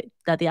people, right?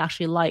 That they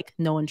actually like,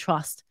 know, and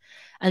trust.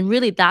 And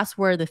really that's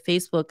where the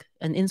Facebook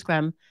and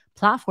Instagram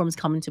platforms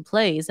come into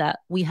play, is that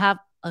we have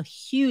a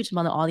huge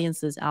amount of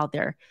audiences out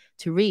there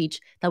to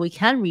reach that we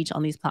can reach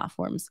on these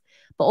platforms.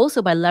 But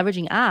also by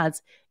leveraging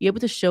ads, you're able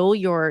to show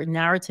your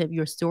narrative,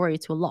 your story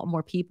to a lot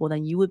more people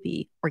than you would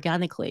be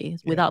organically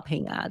without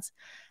paying ads.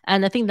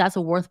 And I think that's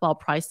a worthwhile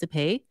price to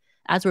pay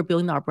as we're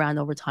building our brand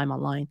over time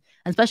online.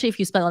 And especially if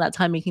you spend all that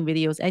time making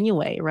videos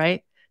anyway,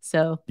 right?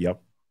 So.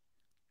 Yep.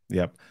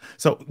 Yep.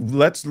 So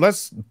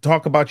let's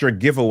talk about your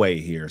giveaway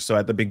here. So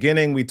at the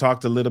beginning, we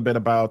talked a little bit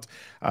about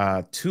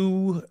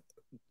two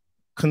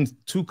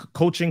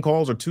coaching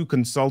calls or two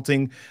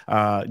consulting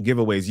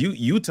giveaways.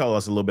 You tell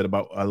us a little bit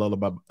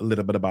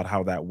about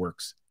how that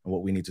works and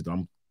what we need to do.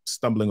 I'm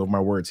stumbling over my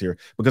words here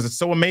because it's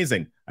so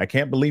amazing. I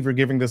can't believe you're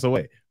giving this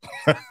away.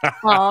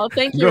 Oh,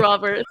 thank you,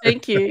 Robert.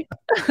 Thank you.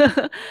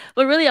 But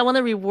really, I want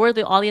to reward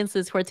the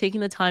audiences who are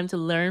taking the time to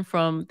learn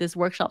from this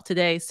workshop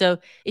today. So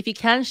if you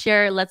can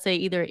share, let's say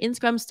either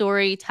Instagram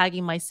story,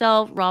 tagging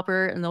myself,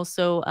 Robert, and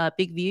also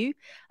Big View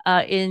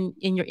in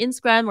your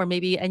Instagram or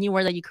maybe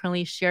anywhere that you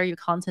currently share your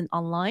content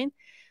online,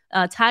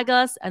 tag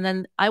us, and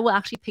then I will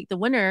actually pick the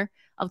winner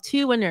of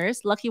two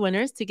winners, lucky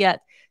winners, to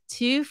get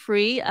 2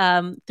 free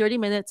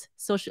 30-minute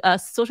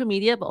social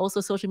media, but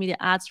also social media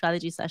ad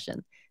strategy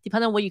session.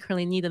 Depending on what you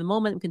currently need at the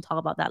moment, we can talk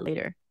about that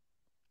later.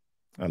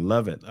 I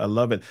love it. I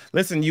love it.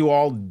 Listen, you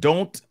all,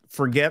 don't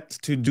forget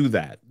to do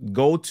that.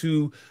 Go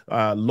to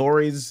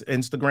Laurie's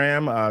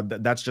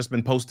Instagram. That's just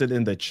been posted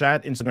in the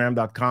chat,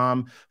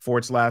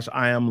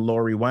 instagram.com/I am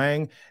Laurie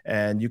Wang.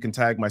 And you can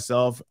tag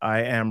myself.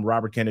 I am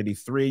Robert Kennedy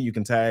 3. You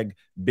can tag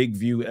Big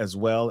View as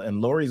well. And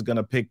Laurie's going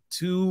to pick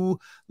 2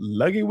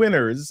 lucky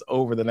winners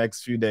over the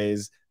next few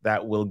days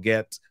that will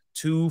get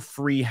 2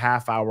 free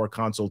half-hour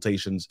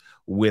consultations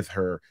with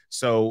her.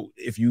 So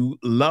if you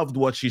loved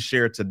what she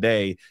shared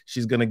today,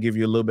 she's going to give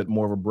you a little bit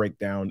more of a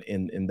breakdown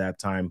in that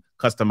time,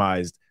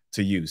 customized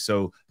to you.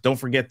 So don't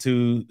forget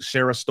to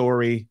share a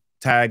story,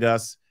 tag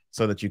us,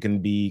 so that you can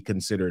be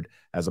considered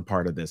as a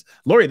part of this.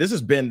 Laurie, this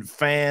has been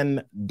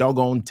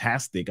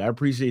fan-doggone-tastic. I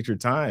appreciate your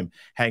time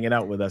hanging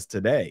out with us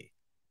today.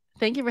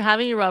 Thank you for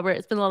having me, Robert.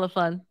 It's been a lot of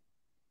fun.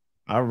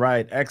 All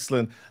right,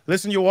 excellent.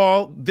 Listen, you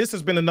all, this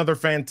has been another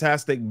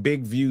fantastic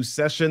Big View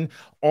session.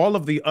 All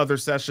of the other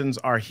sessions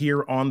are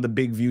here on the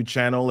Big View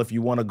channel. If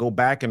you want to go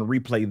back and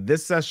replay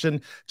this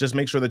session, just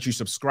make sure that you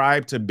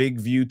subscribe to Big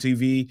View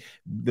TV,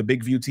 the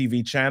Big View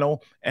TV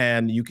channel,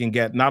 and you can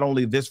get not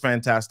only this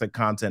fantastic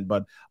content,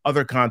 but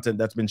other content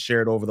that's been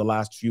shared over the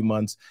last few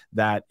months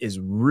that is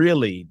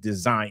really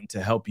designed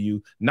to help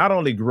you not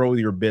only grow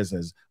your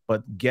business,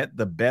 but get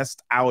the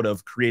best out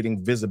of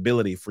creating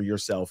visibility for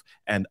yourself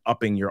and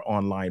upping your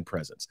online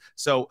presence.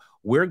 So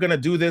we're going to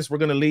do this. We're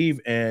going to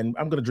leave, and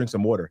I'm going to drink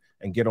some water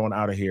and get on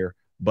out of here.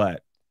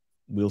 But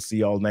we'll see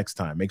y'all next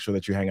time. Make sure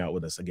that you hang out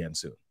with us again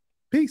soon.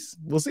 Peace.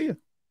 We'll see you.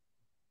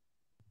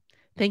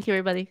 Thank you,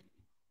 everybody.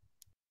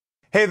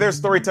 Hey there,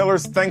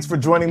 storytellers. Thanks for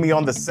joining me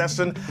on the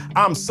session.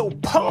 I'm so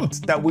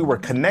pumped that we were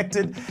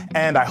connected,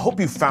 and I hope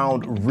you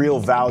found real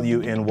value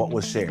in what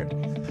was shared.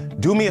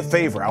 Do me a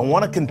favor. I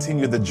want to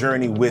continue the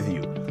journey with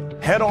you.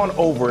 Head on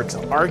over to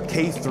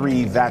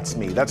RK3 That's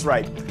Me. That's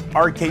right,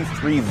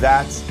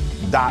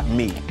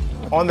 RK3That's.me.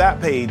 On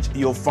that page,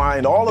 you'll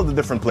find all of the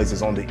different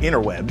places on the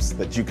interwebs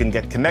that you can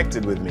get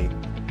connected with me.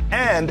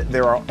 And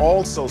there are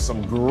also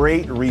some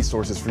great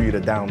resources for you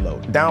to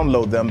download.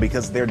 Download them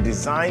because they're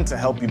designed to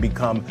help you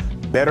become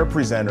better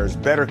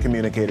presenters, better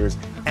communicators,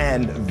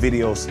 and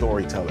video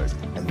storytellers.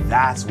 And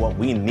that's what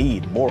we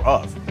need more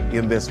of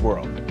in this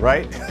world,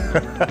 right?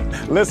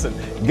 Listen,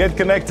 get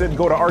connected.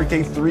 Go to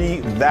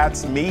RK3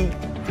 That's Me.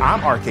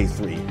 I'm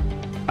RK3.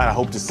 And I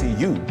hope to see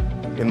you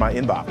in my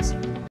inbox.